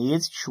 We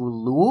need to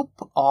loop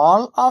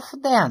all of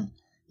them.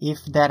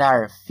 If there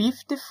are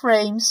 50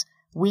 frames,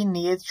 we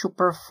need to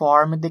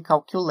perform the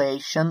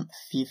calculation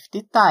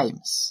 50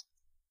 times.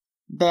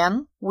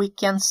 Then we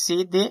can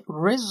see the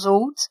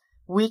result,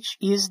 which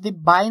is the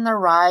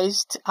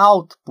binarized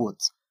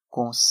output,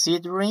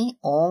 considering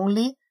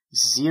only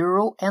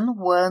 0 and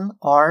 1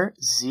 or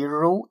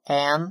 0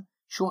 and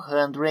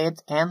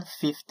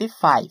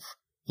 255.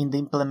 In the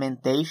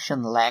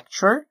implementation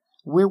lecture,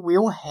 we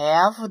will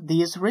have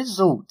these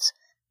results.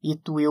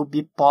 It will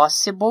be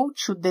possible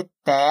to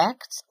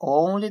detect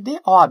only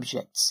the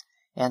objects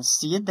and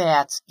see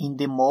that in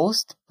the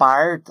most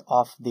part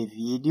of the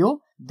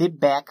video, the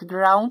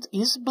background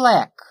is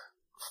black.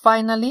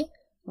 Finally,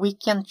 we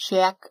can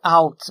check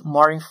out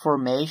more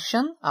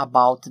information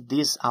about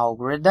this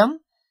algorithm.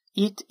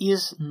 It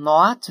is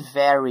not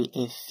very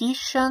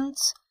efficient.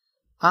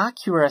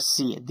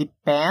 Accuracy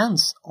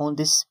depends on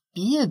the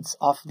speed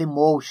of the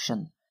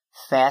motion.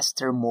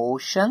 Faster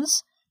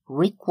motions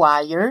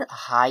require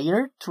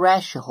higher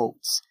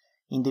thresholds.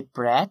 In the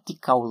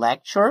practical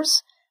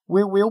lectures,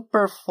 we will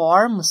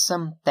perform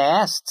some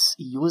tests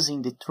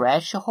using the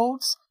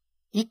thresholds.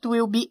 It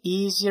will be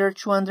easier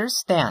to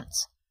understand.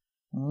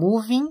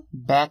 Moving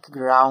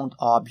background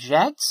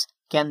objects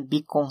can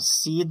be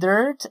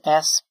considered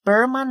as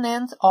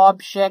permanent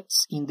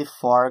objects in the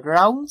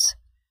foreground.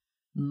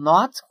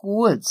 Not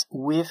good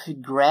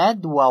with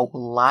gradual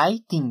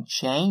lighting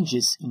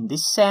changes in the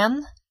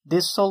scene.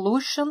 The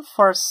solution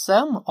for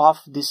some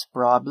of these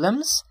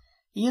problems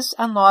is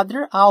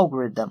another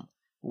algorithm,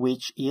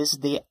 which is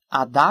the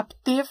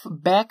adaptive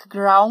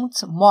background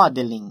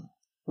modeling,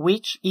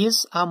 which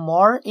is a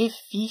more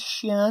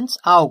efficient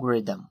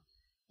algorithm.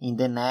 In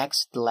the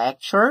next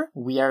lecture,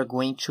 we are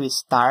going to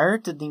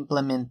start the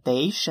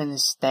implementation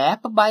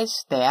step by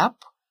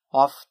step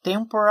of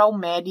temporal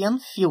median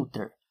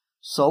filter.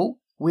 So,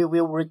 we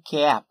will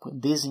recap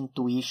this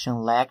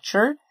intuition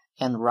lecture,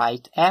 and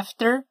right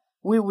after,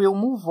 we will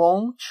move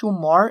on to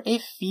more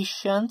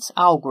efficient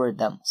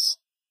algorithms.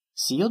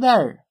 See you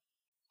there!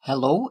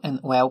 Hello and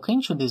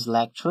welcome to this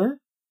lecture,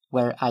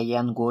 where I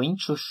am going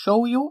to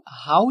show you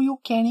how you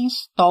can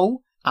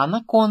install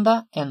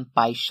Anaconda and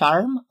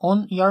PyCharm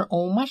on your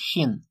own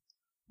machine.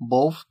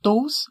 Both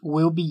tools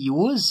will be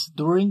used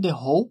during the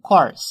whole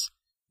course.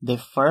 The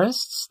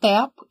first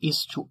step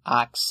is to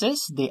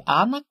access the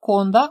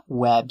Anaconda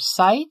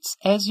website,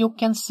 as you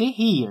can see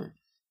here.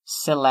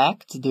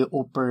 Select the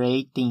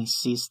operating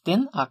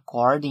system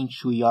according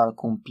to your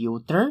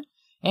computer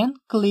and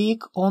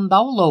click on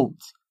Download.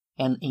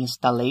 An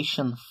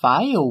installation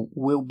file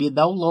will be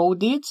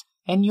downloaded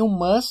and you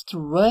must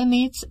run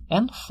it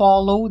and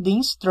follow the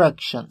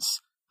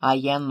instructions. I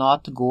am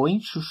not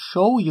going to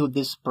show you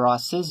this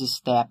process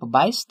step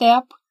by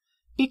step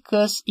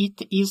because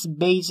it is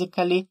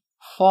basically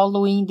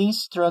following the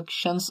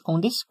instructions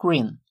on the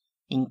screen.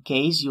 In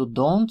case you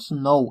don't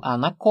know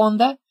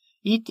Anaconda,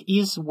 it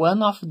is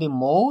one of the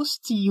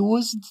most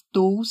used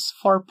tools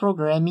for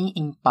programming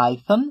in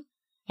Python,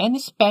 and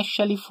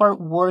especially for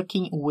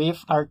working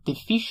with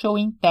artificial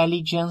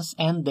intelligence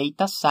and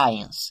data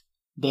science.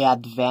 The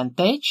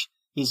advantage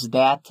is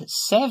that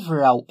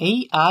several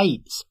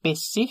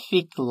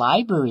AI-specific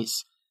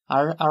libraries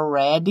are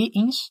already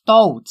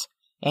installed,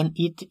 and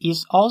it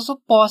is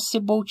also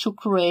possible to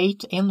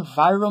create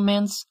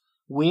environments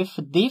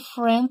with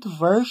different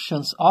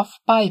versions of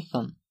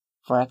Python.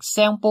 For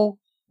example,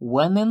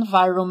 one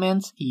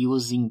environment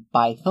using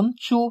Python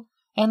 2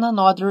 and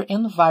another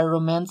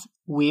environment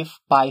with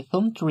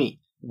Python 3.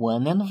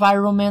 One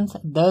environment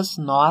does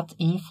not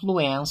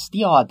influence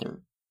the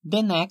other.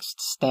 The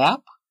next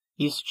step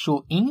is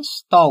to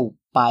install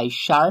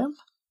PyCharm,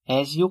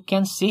 as you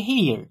can see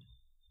here.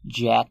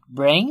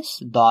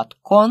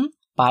 JetBrains.com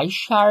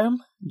PyCharm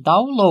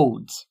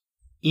downloads.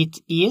 It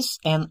is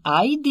an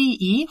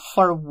IDE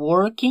for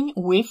working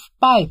with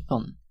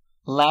Python.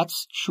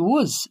 Let's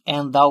choose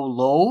and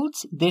download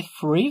the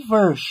free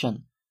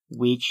version,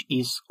 which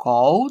is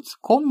called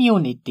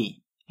Community.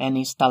 An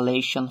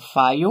installation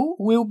file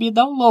will be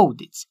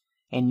downloaded,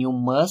 and you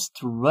must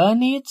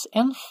run it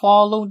and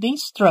follow the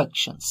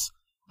instructions.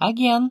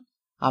 Again,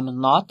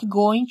 I'm not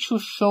going to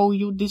show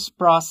you this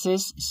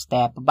process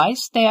step by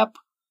step,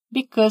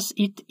 because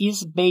it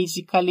is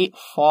basically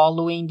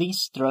following the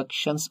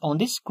instructions on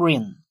the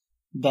screen.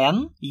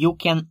 Then you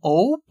can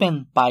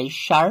open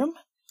PyCharm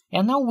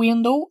and a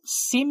window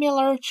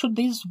similar to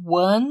this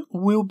one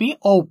will be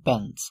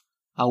opened.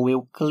 I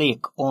will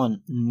click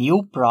on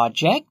New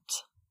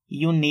Project.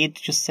 You need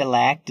to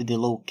select the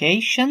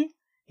location.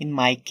 In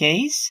my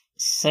case,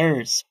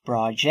 Source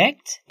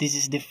Project. This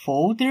is the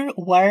folder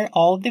where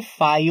all the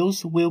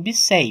files will be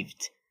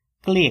saved.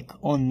 Click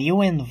on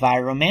New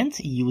Environment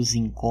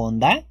using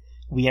Conda.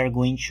 We are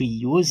going to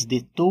use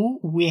the tool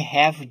we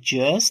have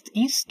just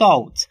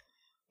installed,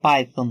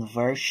 Python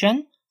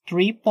version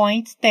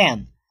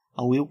 3.10.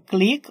 I will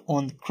click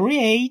on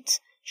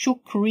Create to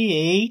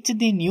create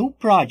the new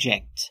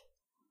project.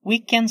 We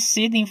can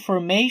see the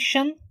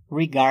information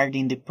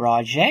regarding the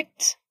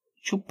project.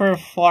 To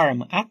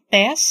perform a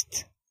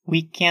test,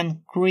 we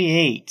can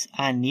create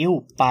a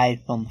new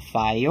Python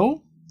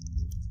file.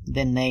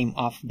 The name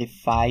of the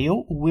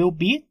file will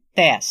be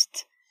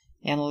test.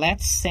 And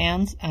let's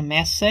send a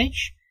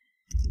message,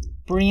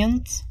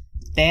 print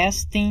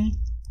testing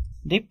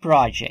the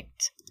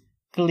project.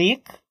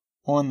 Click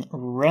on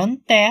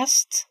Run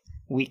Test.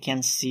 We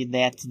can see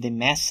that the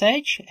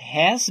message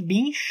has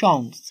been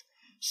shown.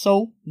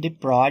 So the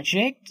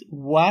project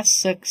was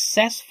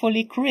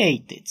successfully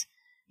created.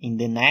 In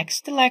the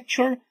next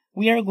lecture,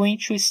 we are going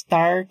to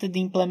start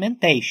the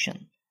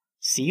implementation.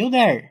 See you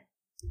there!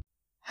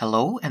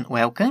 Hello and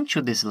welcome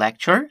to this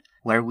lecture,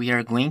 where we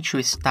are going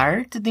to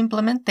start the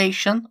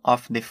implementation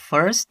of the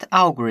first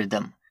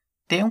algorithm,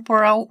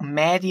 temporal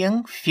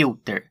median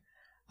filter.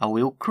 I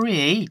will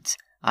create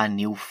a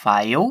new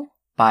file,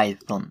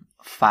 Python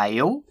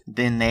file.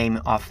 The name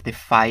of the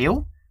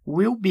file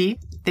will be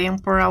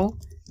temporal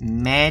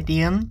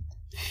median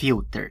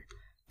filter.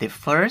 The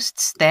first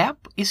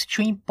step is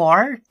to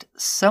import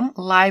some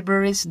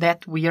libraries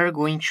that we are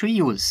going to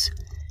use.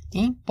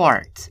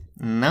 Import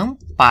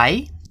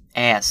NumPy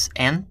as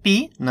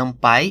NP.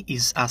 NumPy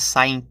is a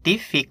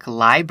scientific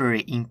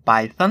library in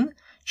Python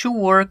to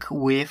work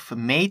with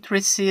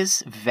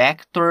matrices,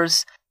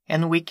 vectors,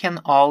 and we can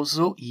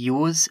also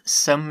use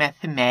some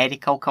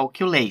mathematical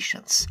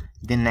calculations.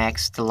 The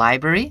next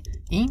library,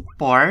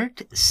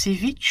 import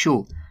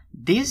CV2.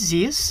 This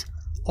is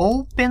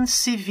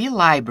OpenCV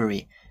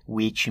library,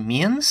 which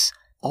means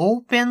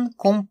Open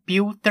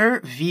Computer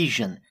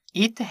Vision.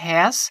 It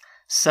has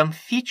some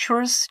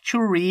features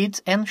to read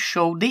and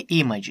show the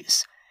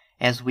images.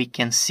 As we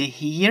can see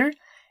here,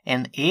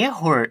 an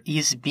error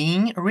is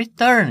being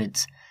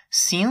returned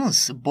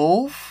since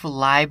both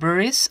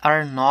libraries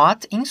are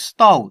not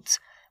installed.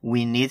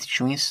 We need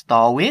to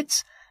install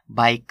it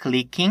by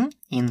clicking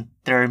in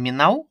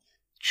Terminal.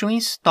 To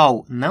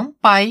install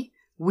NumPy,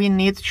 we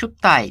need to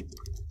type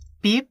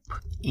pip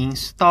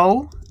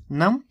install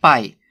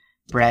NumPy.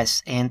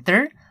 Press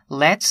Enter.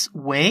 Let's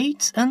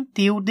wait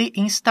until the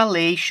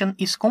installation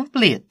is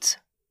complete.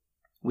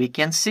 We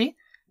can see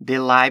the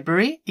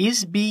library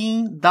is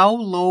being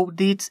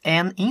downloaded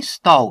and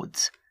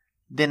installed.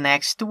 The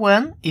next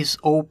one is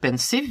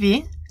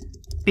OpenCV.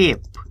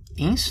 Pip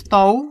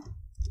install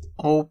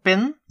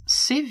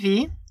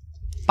OpenCV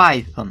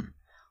Python.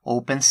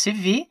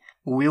 OpenCV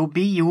will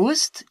be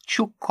used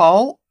to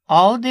call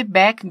all the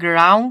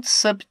background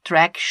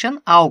subtraction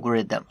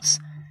algorithms.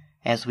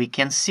 As we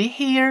can see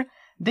here,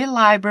 the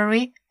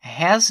library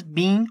has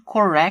been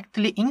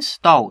correctly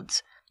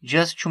installed.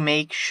 Just to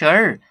make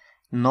sure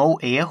no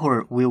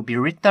error will be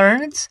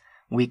returned,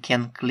 we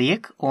can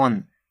click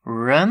on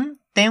Run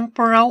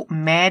Temporal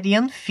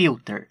Median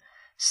Filter.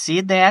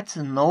 See that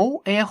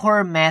no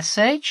error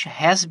message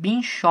has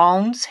been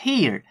shown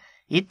here.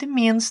 It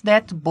means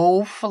that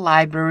both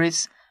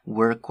libraries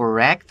were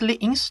correctly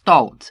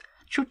installed.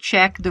 To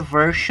check the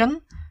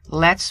version,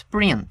 let's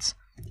print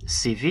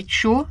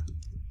CV2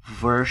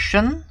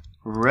 version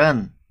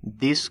run.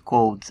 This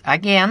code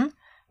again,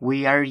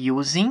 we are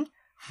using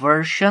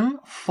version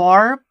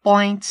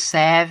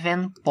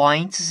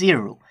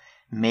 4.7.0.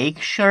 Make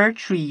sure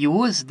to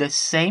use the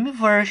same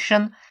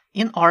version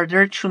in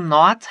order to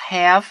not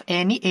have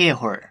any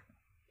error.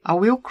 I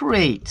will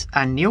create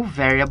a new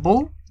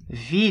variable,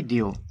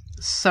 video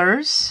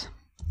source.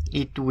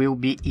 It will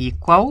be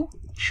equal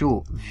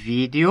to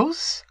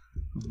videos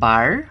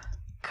bar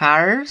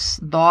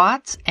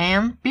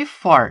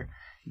cars.mp4.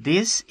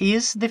 This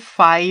is the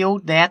file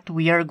that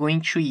we are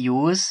going to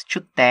use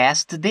to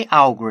test the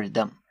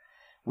algorithm.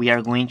 we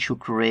are going to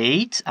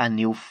create a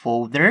new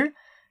folder,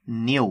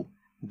 new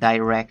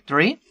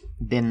directory.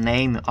 The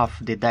name of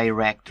the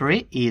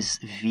directory is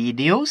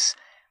videos.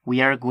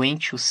 We are going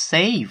to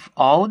save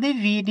all the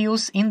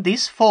videos in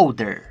this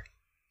folder.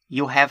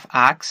 You have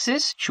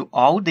access to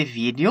all the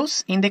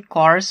videos in the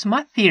course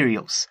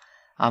materials.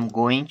 I'm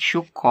going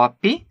to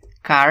copy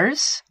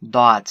cars.mp4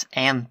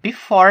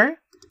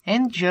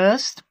 and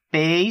just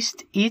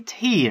paste it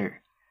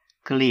here.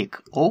 Click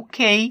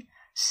OK.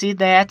 See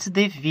that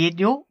the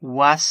video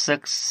was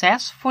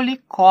successfully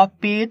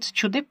copied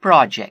to the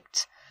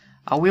project.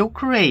 I will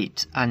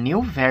create a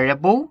new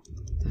variable,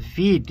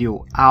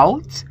 video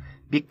out,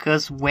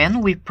 because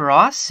when we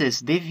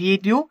process the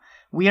video,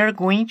 we are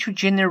going to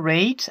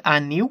generate a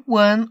new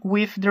one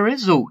with the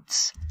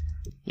results.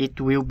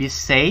 It will be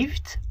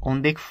saved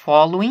on the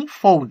following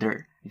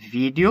folder,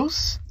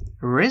 videos,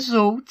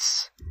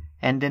 results,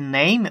 and the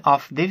name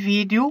of the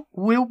video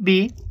will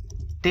be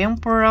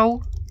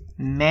temporal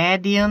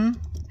median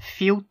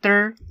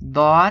filter.avi.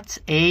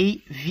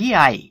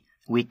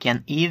 We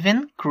can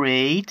even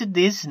create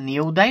this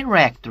new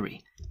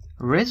directory.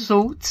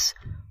 Results.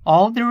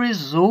 All the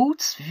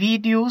results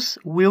videos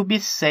will be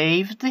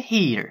saved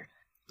here.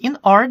 In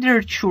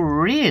order to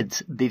read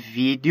the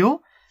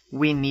video,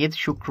 we need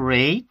to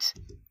create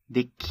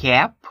the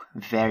cap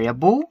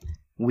variable,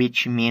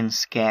 which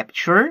means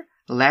capture.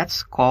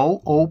 Let's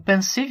call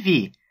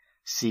OpenCV.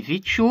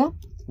 CV2,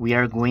 we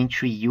are going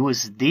to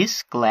use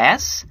this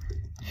class,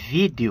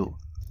 video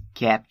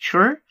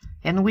capture,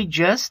 and we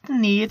just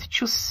need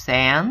to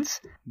send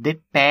the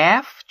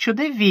path to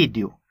the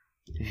video,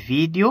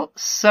 video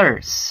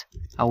source.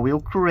 I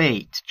will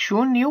create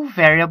two new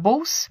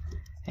variables,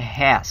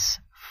 has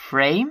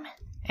frame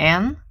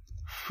and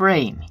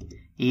frame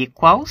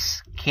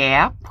equals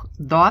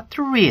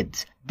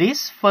cap.read.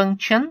 This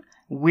function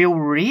will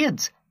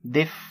read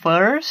the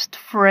first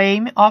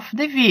frame of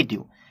the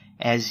video.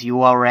 As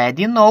you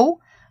already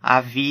know,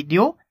 a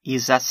video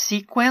is a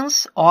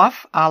sequence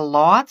of a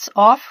lot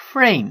of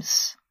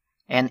frames,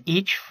 and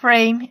each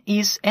frame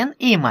is an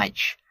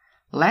image.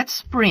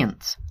 Let's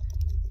print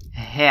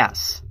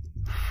has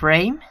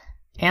frame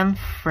and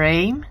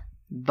frame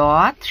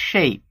dot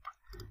shape.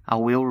 I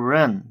will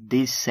run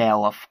this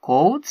cell of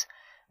code.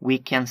 We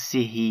can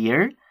see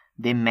here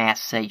the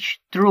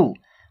message true,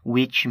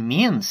 which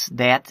means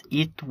that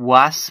it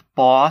was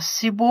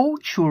possible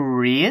to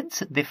read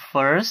the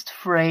first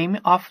frame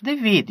of the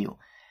video.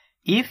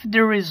 If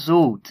the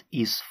result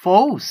is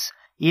false,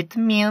 it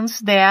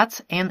means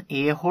that an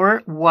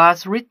error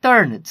was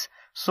returned,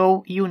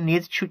 so you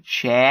need to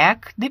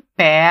check the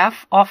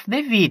path of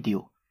the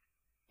video.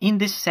 In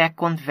the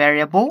second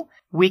variable,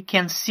 we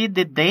can see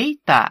the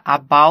data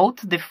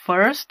about the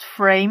first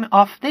frame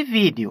of the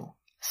video,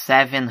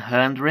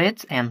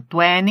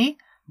 720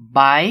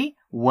 by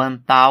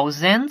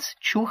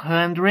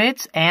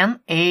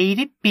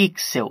 1280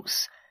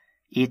 pixels.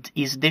 It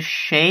is the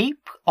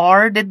shape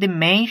or the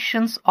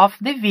dimensions of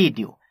the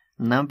video.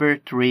 Number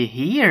 3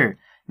 here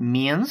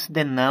means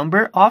the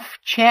number of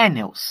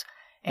channels.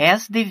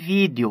 As the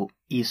video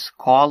is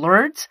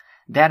colored,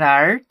 there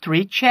are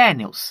 3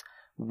 channels,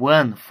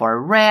 one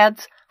for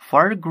red,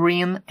 for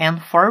green,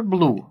 and for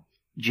blue.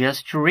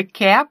 Just to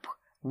recap,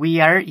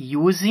 we are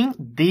using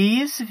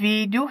this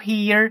video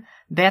here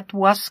that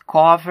was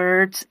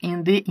covered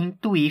in the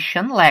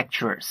intuition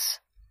lectures.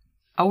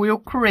 I will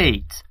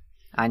create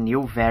a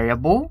new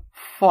variable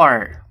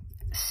for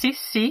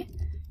cc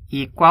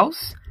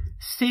equals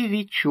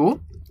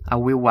cv2. I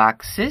will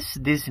access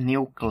this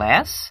new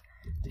class,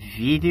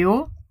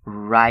 video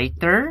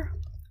writer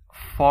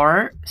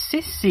for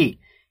cc.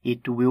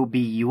 It will be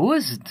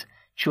used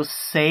to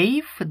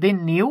save the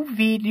new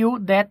video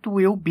that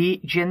will be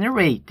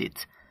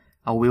generated.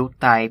 I will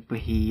type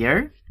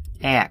here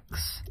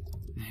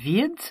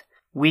xvid,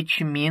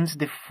 which means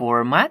the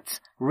format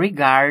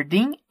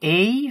regarding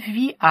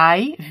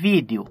AVI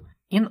video.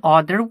 In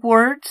other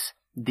words,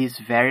 this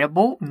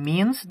variable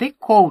means the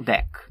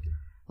codec.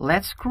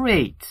 Let's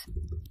create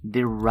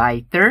the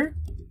writer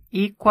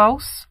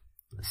equals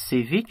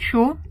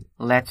cv2.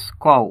 Let's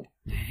call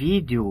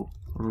video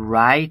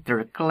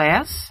writer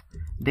class.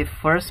 The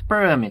first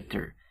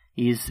parameter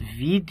is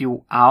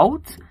video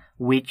out,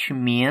 which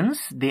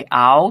means the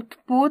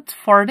output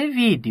for the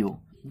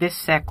video. The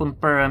second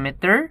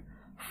parameter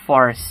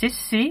for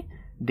cc,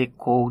 the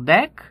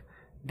codec.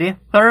 The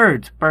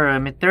third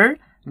parameter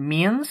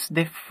means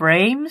the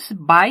frames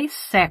by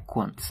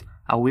seconds.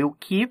 I will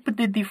keep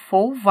the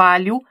default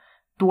value.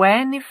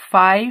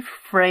 25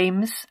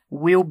 frames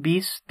will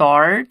be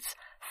stored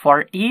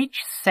for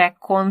each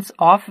second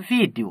of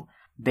video.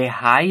 The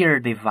higher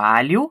the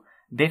value,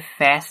 the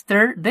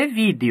faster the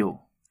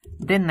video.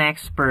 The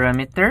next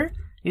parameter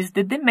is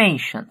the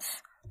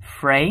dimensions.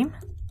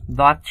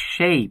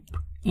 Frame.shape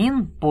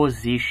in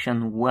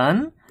position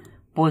 1,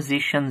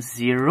 position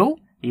 0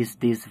 is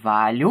this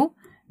value.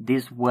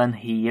 This one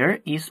here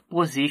is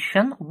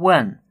position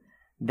 1.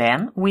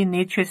 Then we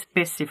need to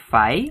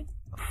specify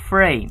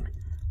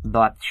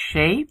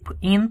frame.shape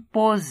in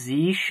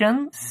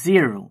position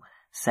 0.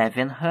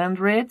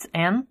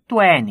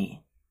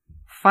 720.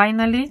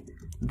 Finally,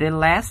 the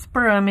last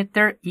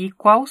parameter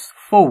equals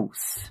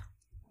false.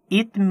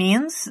 It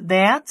means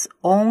that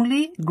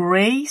only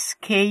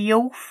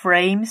grayscale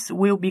frames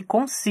will be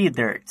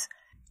considered.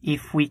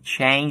 If we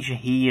change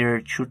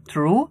here to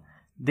true,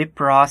 the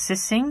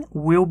processing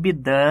will be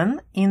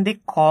done in the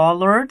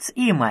colored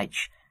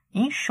image.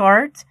 In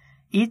short,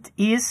 it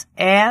is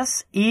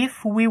as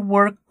if we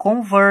were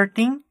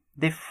converting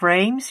the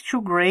frames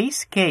to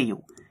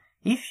grayscale.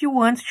 If you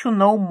want to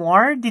know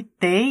more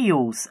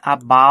details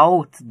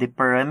about the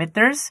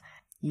parameters,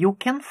 you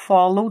can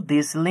follow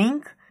this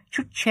link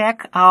to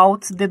check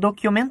out the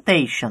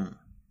documentation.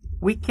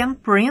 We can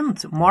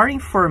print more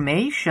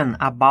information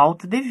about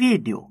the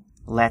video.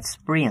 Let's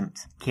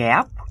print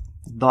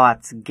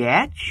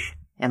cap.get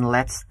and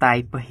let's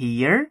type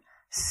here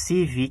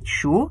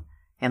CV2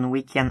 and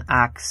we can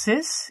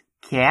access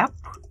cap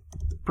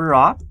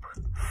prop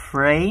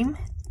frame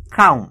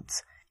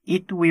count.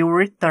 It will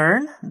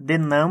return the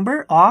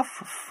number of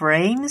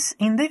frames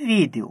in the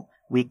video.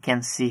 We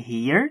can see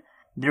here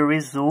the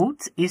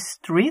result is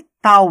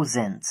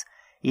 3000.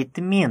 It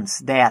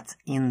means that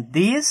in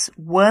this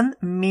 1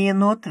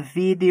 minute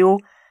video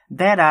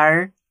there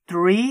are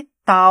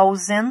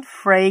 3000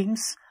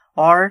 frames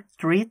or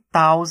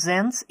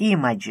 3000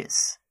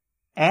 images.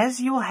 As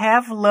you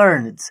have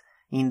learned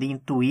in the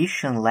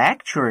intuition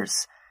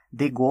lectures,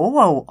 the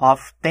goal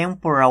of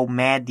temporal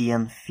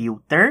median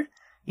filter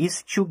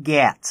is to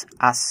get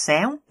a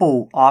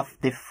sample of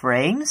the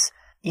frames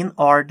in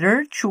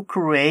order to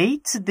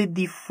create the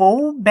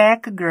default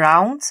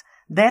background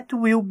that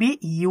will be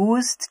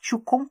used to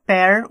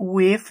compare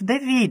with the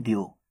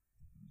video.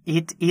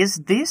 It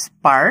is this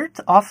part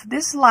of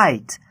the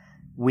slide.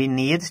 We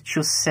need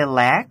to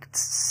select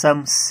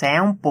some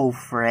sample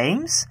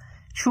frames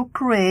to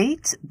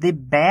create the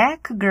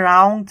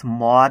background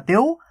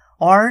model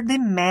or the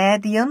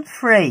median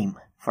frame.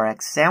 For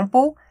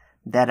example,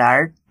 there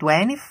are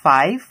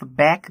 25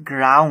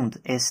 background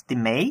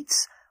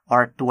estimates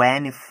or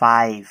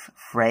 25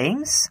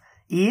 frames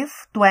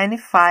if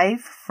 25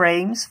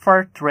 frames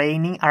for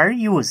training are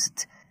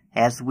used.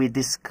 As we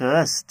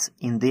discussed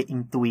in the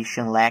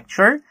intuition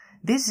lecture,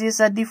 this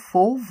is a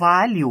default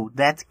value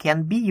that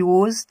can be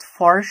used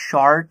for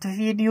short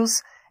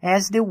videos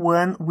as the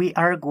one we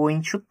are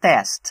going to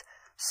test.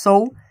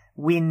 So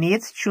we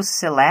need to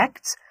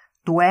select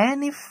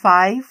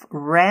 25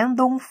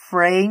 random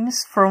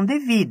frames from the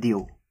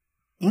video.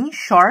 In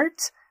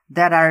short,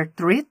 there are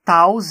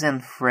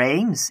 3000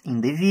 frames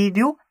in the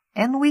video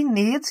and we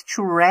need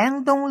to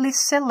randomly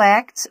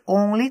select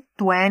only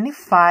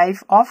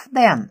 25 of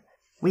them.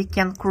 We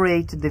can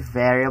create the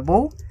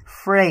variable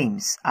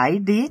frames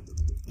ID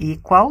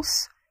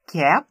equals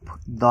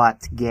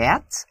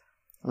cap.get.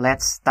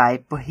 Let's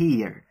type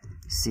here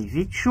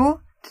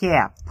CV2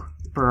 cap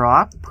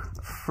prop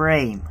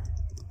frame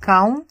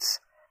count.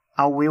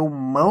 I will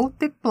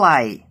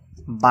multiply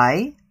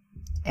by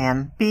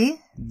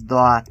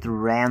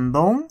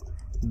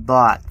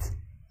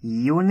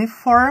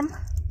np.random.uniform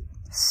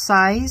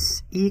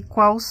size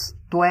equals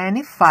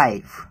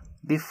 25.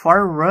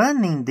 Before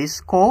running this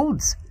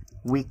code,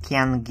 we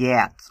can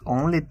get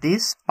only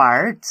this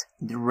part,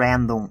 the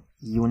random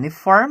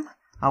uniform.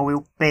 I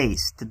will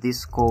paste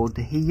this code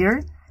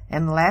here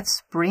and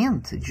let's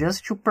print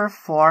just to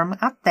perform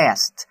a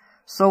test,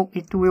 so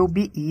it will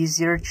be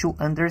easier to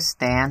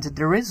understand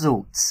the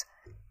results.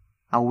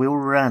 I will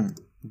run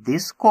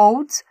this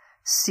code,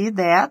 see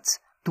that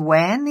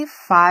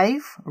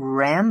 25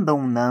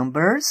 random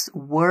numbers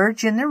were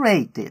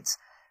generated.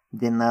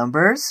 The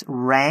numbers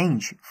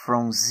range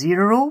from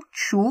 0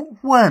 to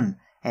 1,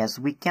 as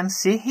we can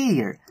see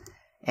here.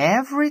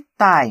 Every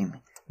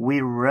time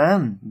we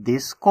run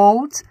this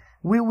code,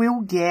 we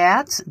will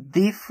get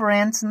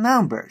different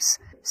numbers,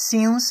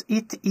 since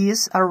it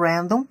is a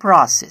random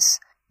process.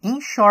 In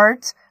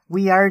short,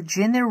 we are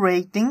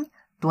generating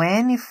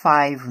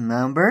 25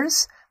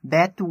 numbers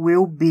that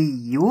will be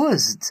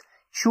used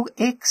to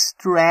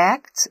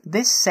extract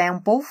the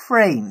sample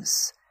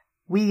frames.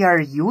 We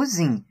are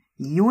using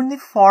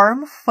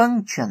uniform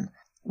function,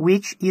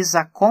 which is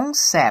a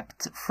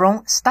concept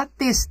from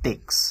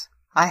statistics.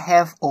 I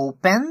have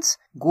opened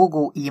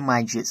Google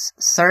Images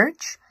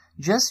Search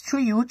just for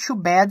you to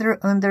better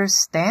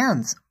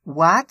understand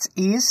what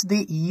is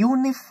the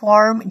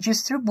uniform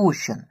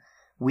distribution.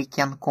 We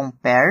can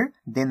compare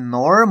the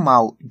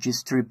normal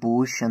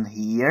distribution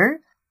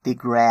here, the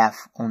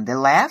graph on the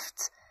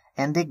left,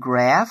 and the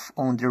graph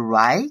on the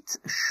right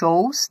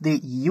shows the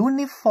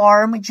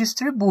uniform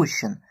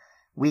distribution.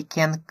 We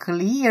can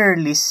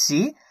clearly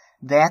see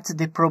that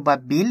the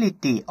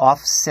probability of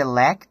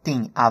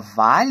selecting a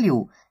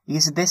value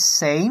is the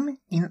same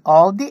in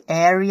all the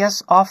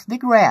areas of the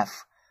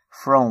graph,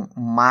 from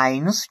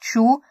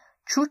 -2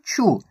 to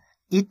 2.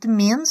 It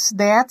means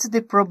that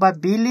the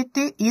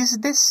probability is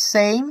the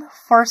same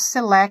for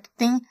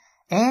selecting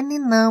any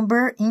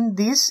number in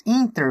this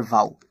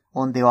interval.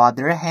 On the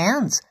other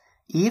hand,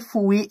 if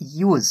we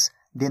use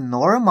the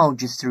normal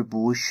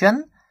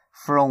distribution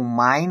from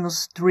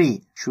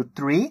 -3 to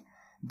 3,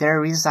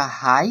 there is a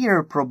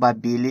higher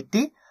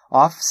probability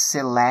of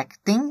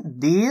selecting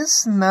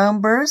these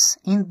numbers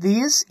in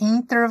this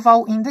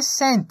interval in the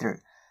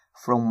center,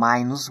 from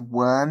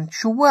 -1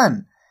 to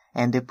 1,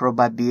 and the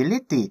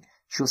probability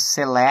to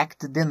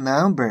select the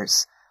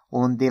numbers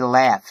on the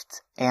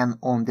left and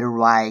on the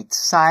right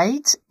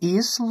side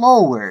is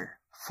lower.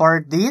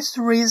 For this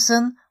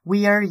reason,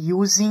 we are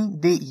using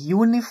the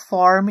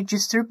uniform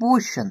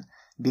distribution,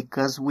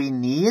 because we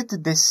need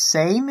the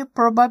same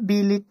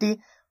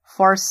probability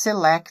for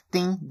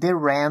selecting the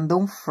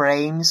random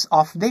frames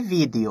of the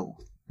video.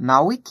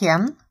 Now we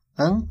can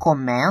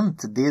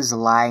uncomment this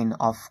line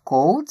of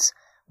code.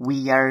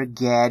 We are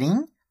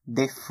getting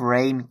the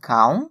frame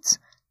count,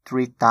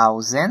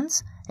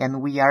 3000,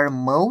 and we are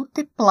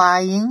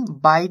multiplying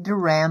by the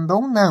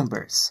random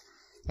numbers.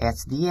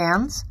 At the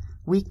end,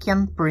 we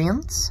can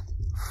print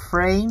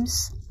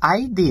frames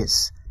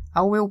IDs.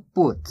 I will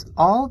put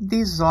all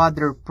these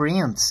other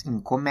prints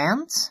in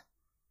comments,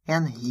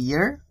 and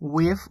here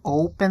with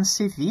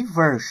OpenCV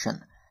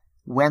version.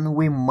 When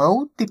we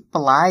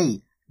multiply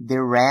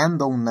the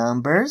random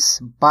numbers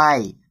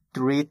by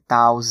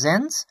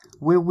 3000,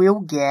 we will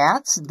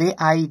get the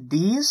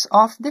IDs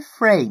of the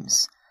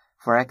frames.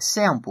 For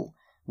example,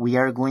 we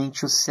are going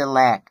to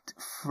select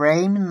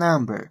frame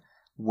number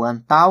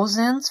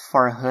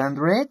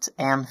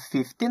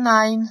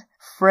 1459,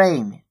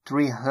 frame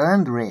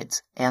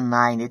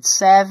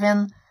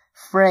 397,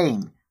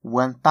 frame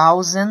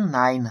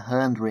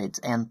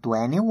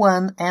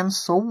 1921, and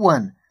so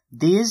on.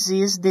 This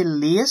is the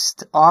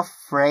list of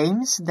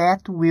frames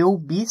that will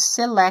be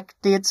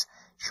selected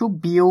to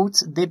build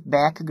the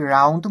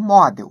background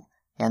model.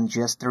 And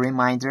just a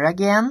reminder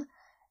again,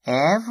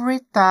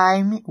 every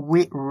time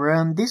we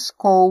run this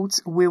code,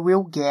 we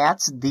will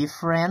get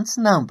different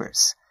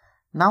numbers.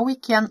 Now we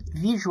can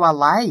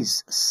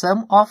visualize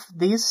some of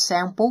these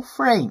sample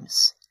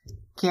frames.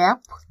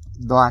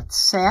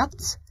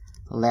 cap.set,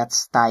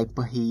 let's type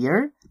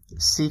here,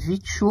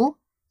 CV2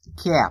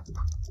 cap,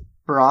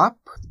 prop,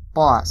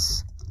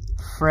 pos,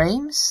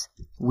 frames.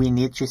 We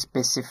need to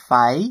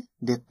specify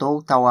the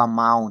total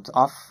amount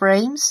of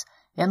frames,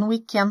 and we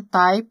can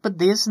type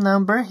this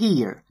number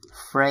here,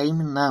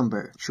 frame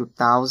number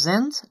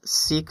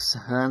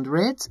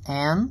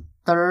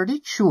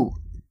 2632.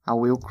 I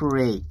will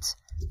create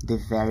the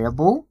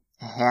variable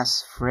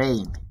has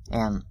frame,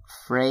 and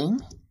frame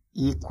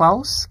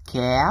equals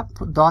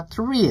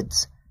cap.read.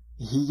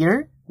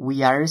 Here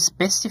we are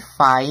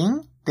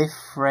specifying the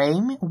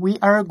frame we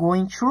are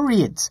going to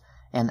read,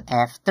 and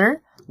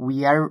after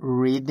we are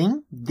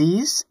reading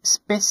this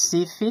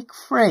specific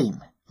frame.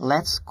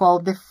 Let's call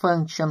the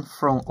function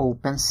from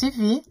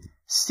OpenCV,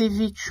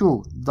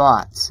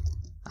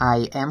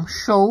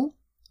 cv2.imshow.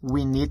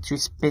 We need to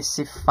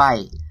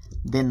specify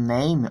the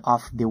name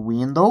of the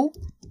window,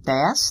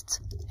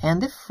 test,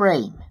 and the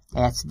frame.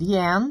 At the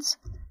end,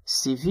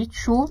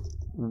 cv2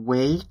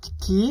 wait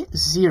key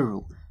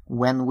 0.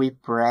 When we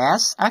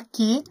press a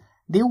key,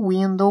 the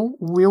window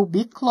will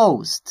be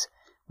closed.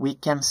 We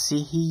can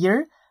see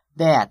here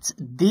that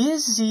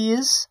this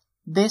is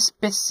the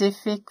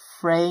specific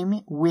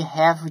frame we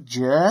have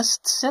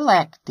just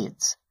selected.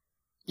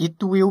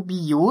 It will be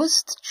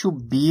used to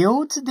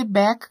build the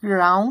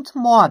background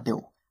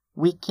model.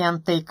 We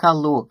can take a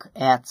look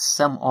at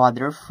some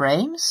other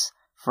frames.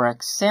 For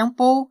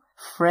example,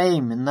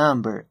 frame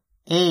number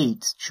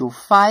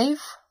 825.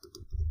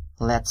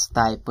 Let's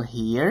type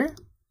here,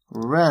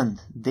 run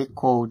the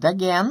code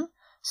again.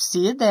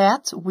 See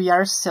that we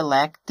are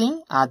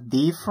selecting a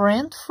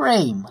different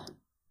frame.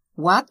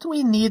 What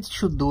we need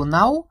to do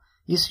now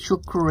is to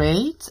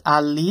create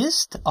a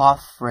list of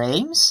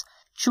frames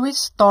to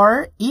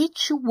store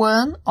each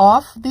one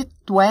of the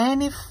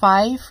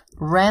 25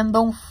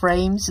 random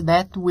frames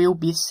that will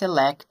be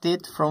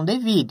selected from the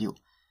video.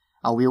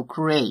 I will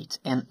create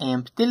an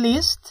empty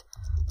list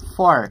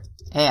for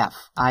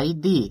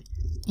FID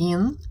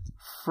in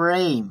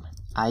frame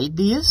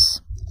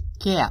IDs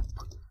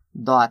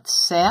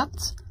cap.set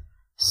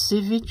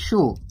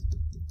cv2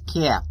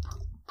 cap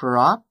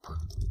prop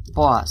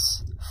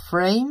pos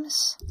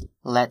frames.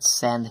 Let's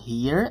send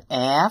here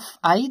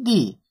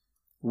FID.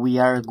 We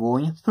are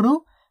going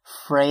through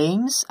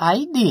frames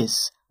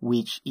IDs,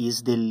 which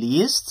is the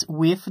list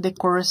with the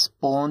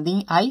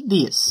corresponding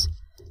IDs.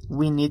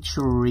 We need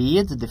to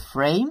read the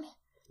frame,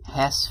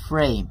 has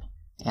frame,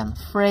 and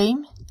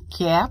frame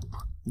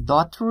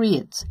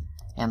cap.read.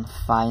 And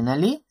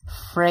finally,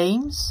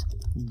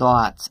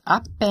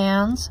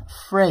 frames.append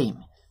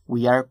frame.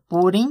 We are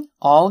putting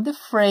all the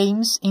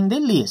frames in the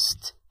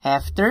list.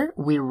 After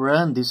we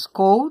run this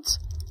code,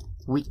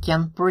 we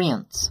can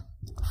print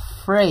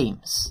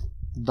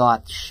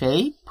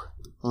frames.shape.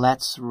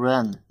 Let's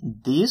run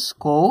this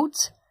code.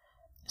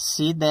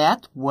 See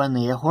that one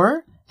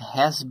error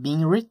has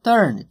been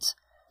returned.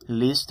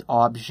 List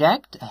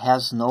object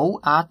has no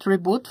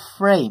attribute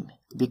frame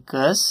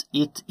because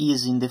it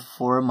is in the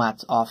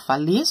format of a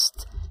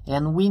list,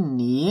 and we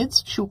need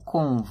to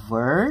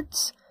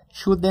convert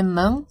to the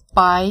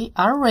NumPy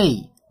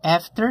array.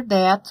 After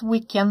that,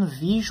 we can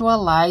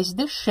visualize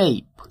the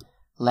shape.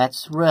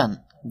 Let's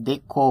run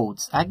the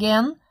codes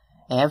again,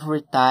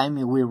 every time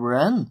we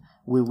run,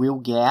 we will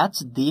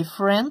get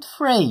different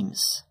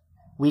frames.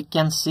 We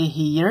can see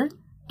here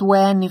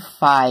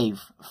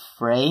 25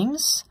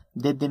 frames,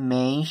 the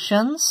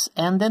dimensions,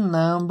 and the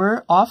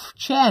number of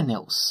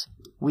channels.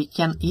 We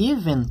can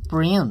even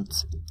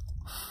print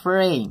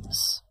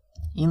frames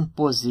in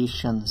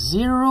position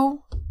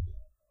 0.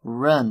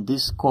 Run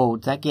this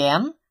code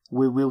again.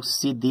 We will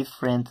see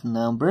different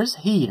numbers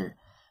here.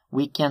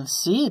 We can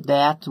see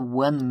that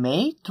one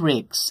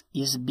matrix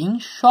is being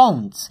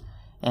shown,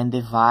 and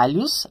the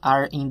values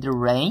are in the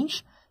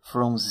range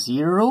from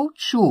 0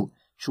 to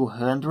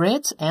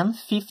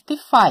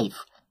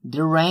 255,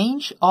 the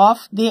range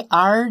of the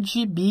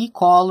RGB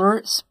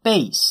color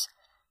space.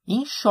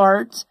 In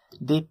short,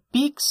 the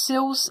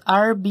pixels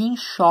are being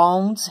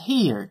shown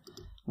here.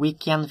 We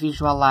can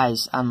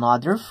visualize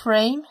another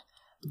frame.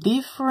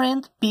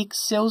 Different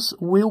pixels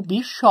will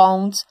be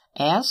shown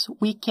as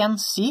we can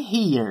see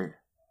here.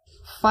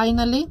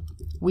 Finally,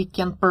 we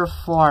can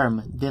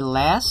perform the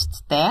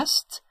last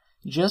test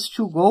just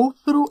to go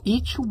through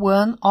each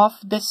one of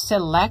the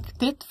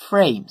selected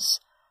frames.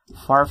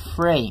 For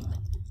frame,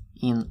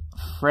 in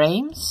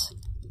Frames,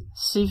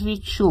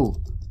 CV2,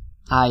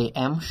 I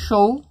am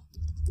show,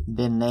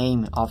 the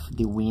name of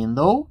the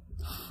window,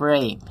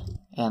 frame,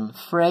 and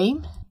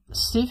frame,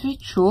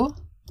 CV2,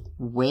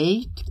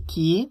 wait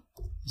key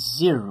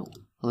 0.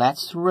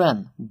 Let's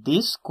run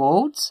these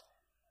codes.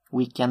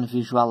 We can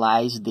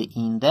visualize the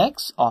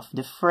index of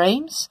the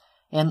frames,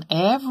 and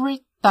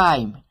every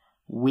time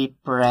we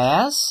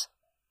press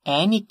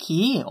any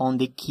key on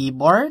the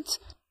keyboard,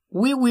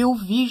 we will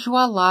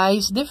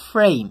visualize the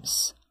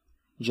frames.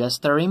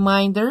 Just a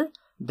reminder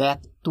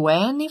that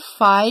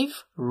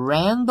 25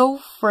 random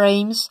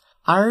frames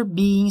are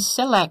being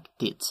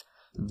selected.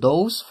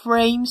 Those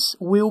frames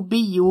will be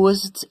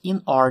used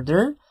in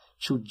order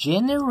to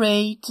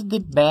generate the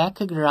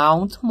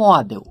background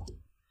model.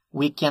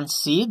 We can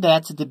see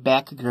that the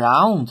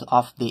background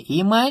of the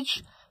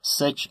image,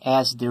 such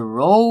as the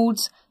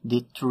roads,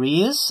 the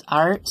trees,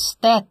 are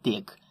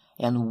static,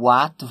 and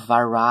what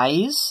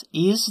varies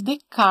is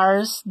the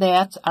cars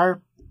that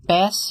are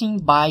passing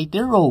by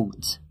the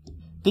road.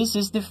 This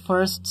is the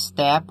first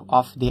step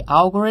of the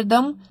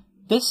algorithm,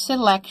 the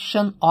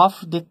selection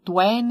of the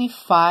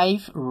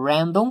 25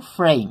 random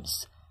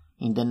frames.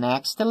 In the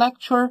next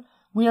lecture,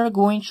 we are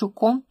going to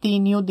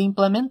continue the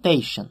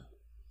implementation.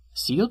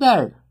 See you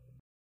there!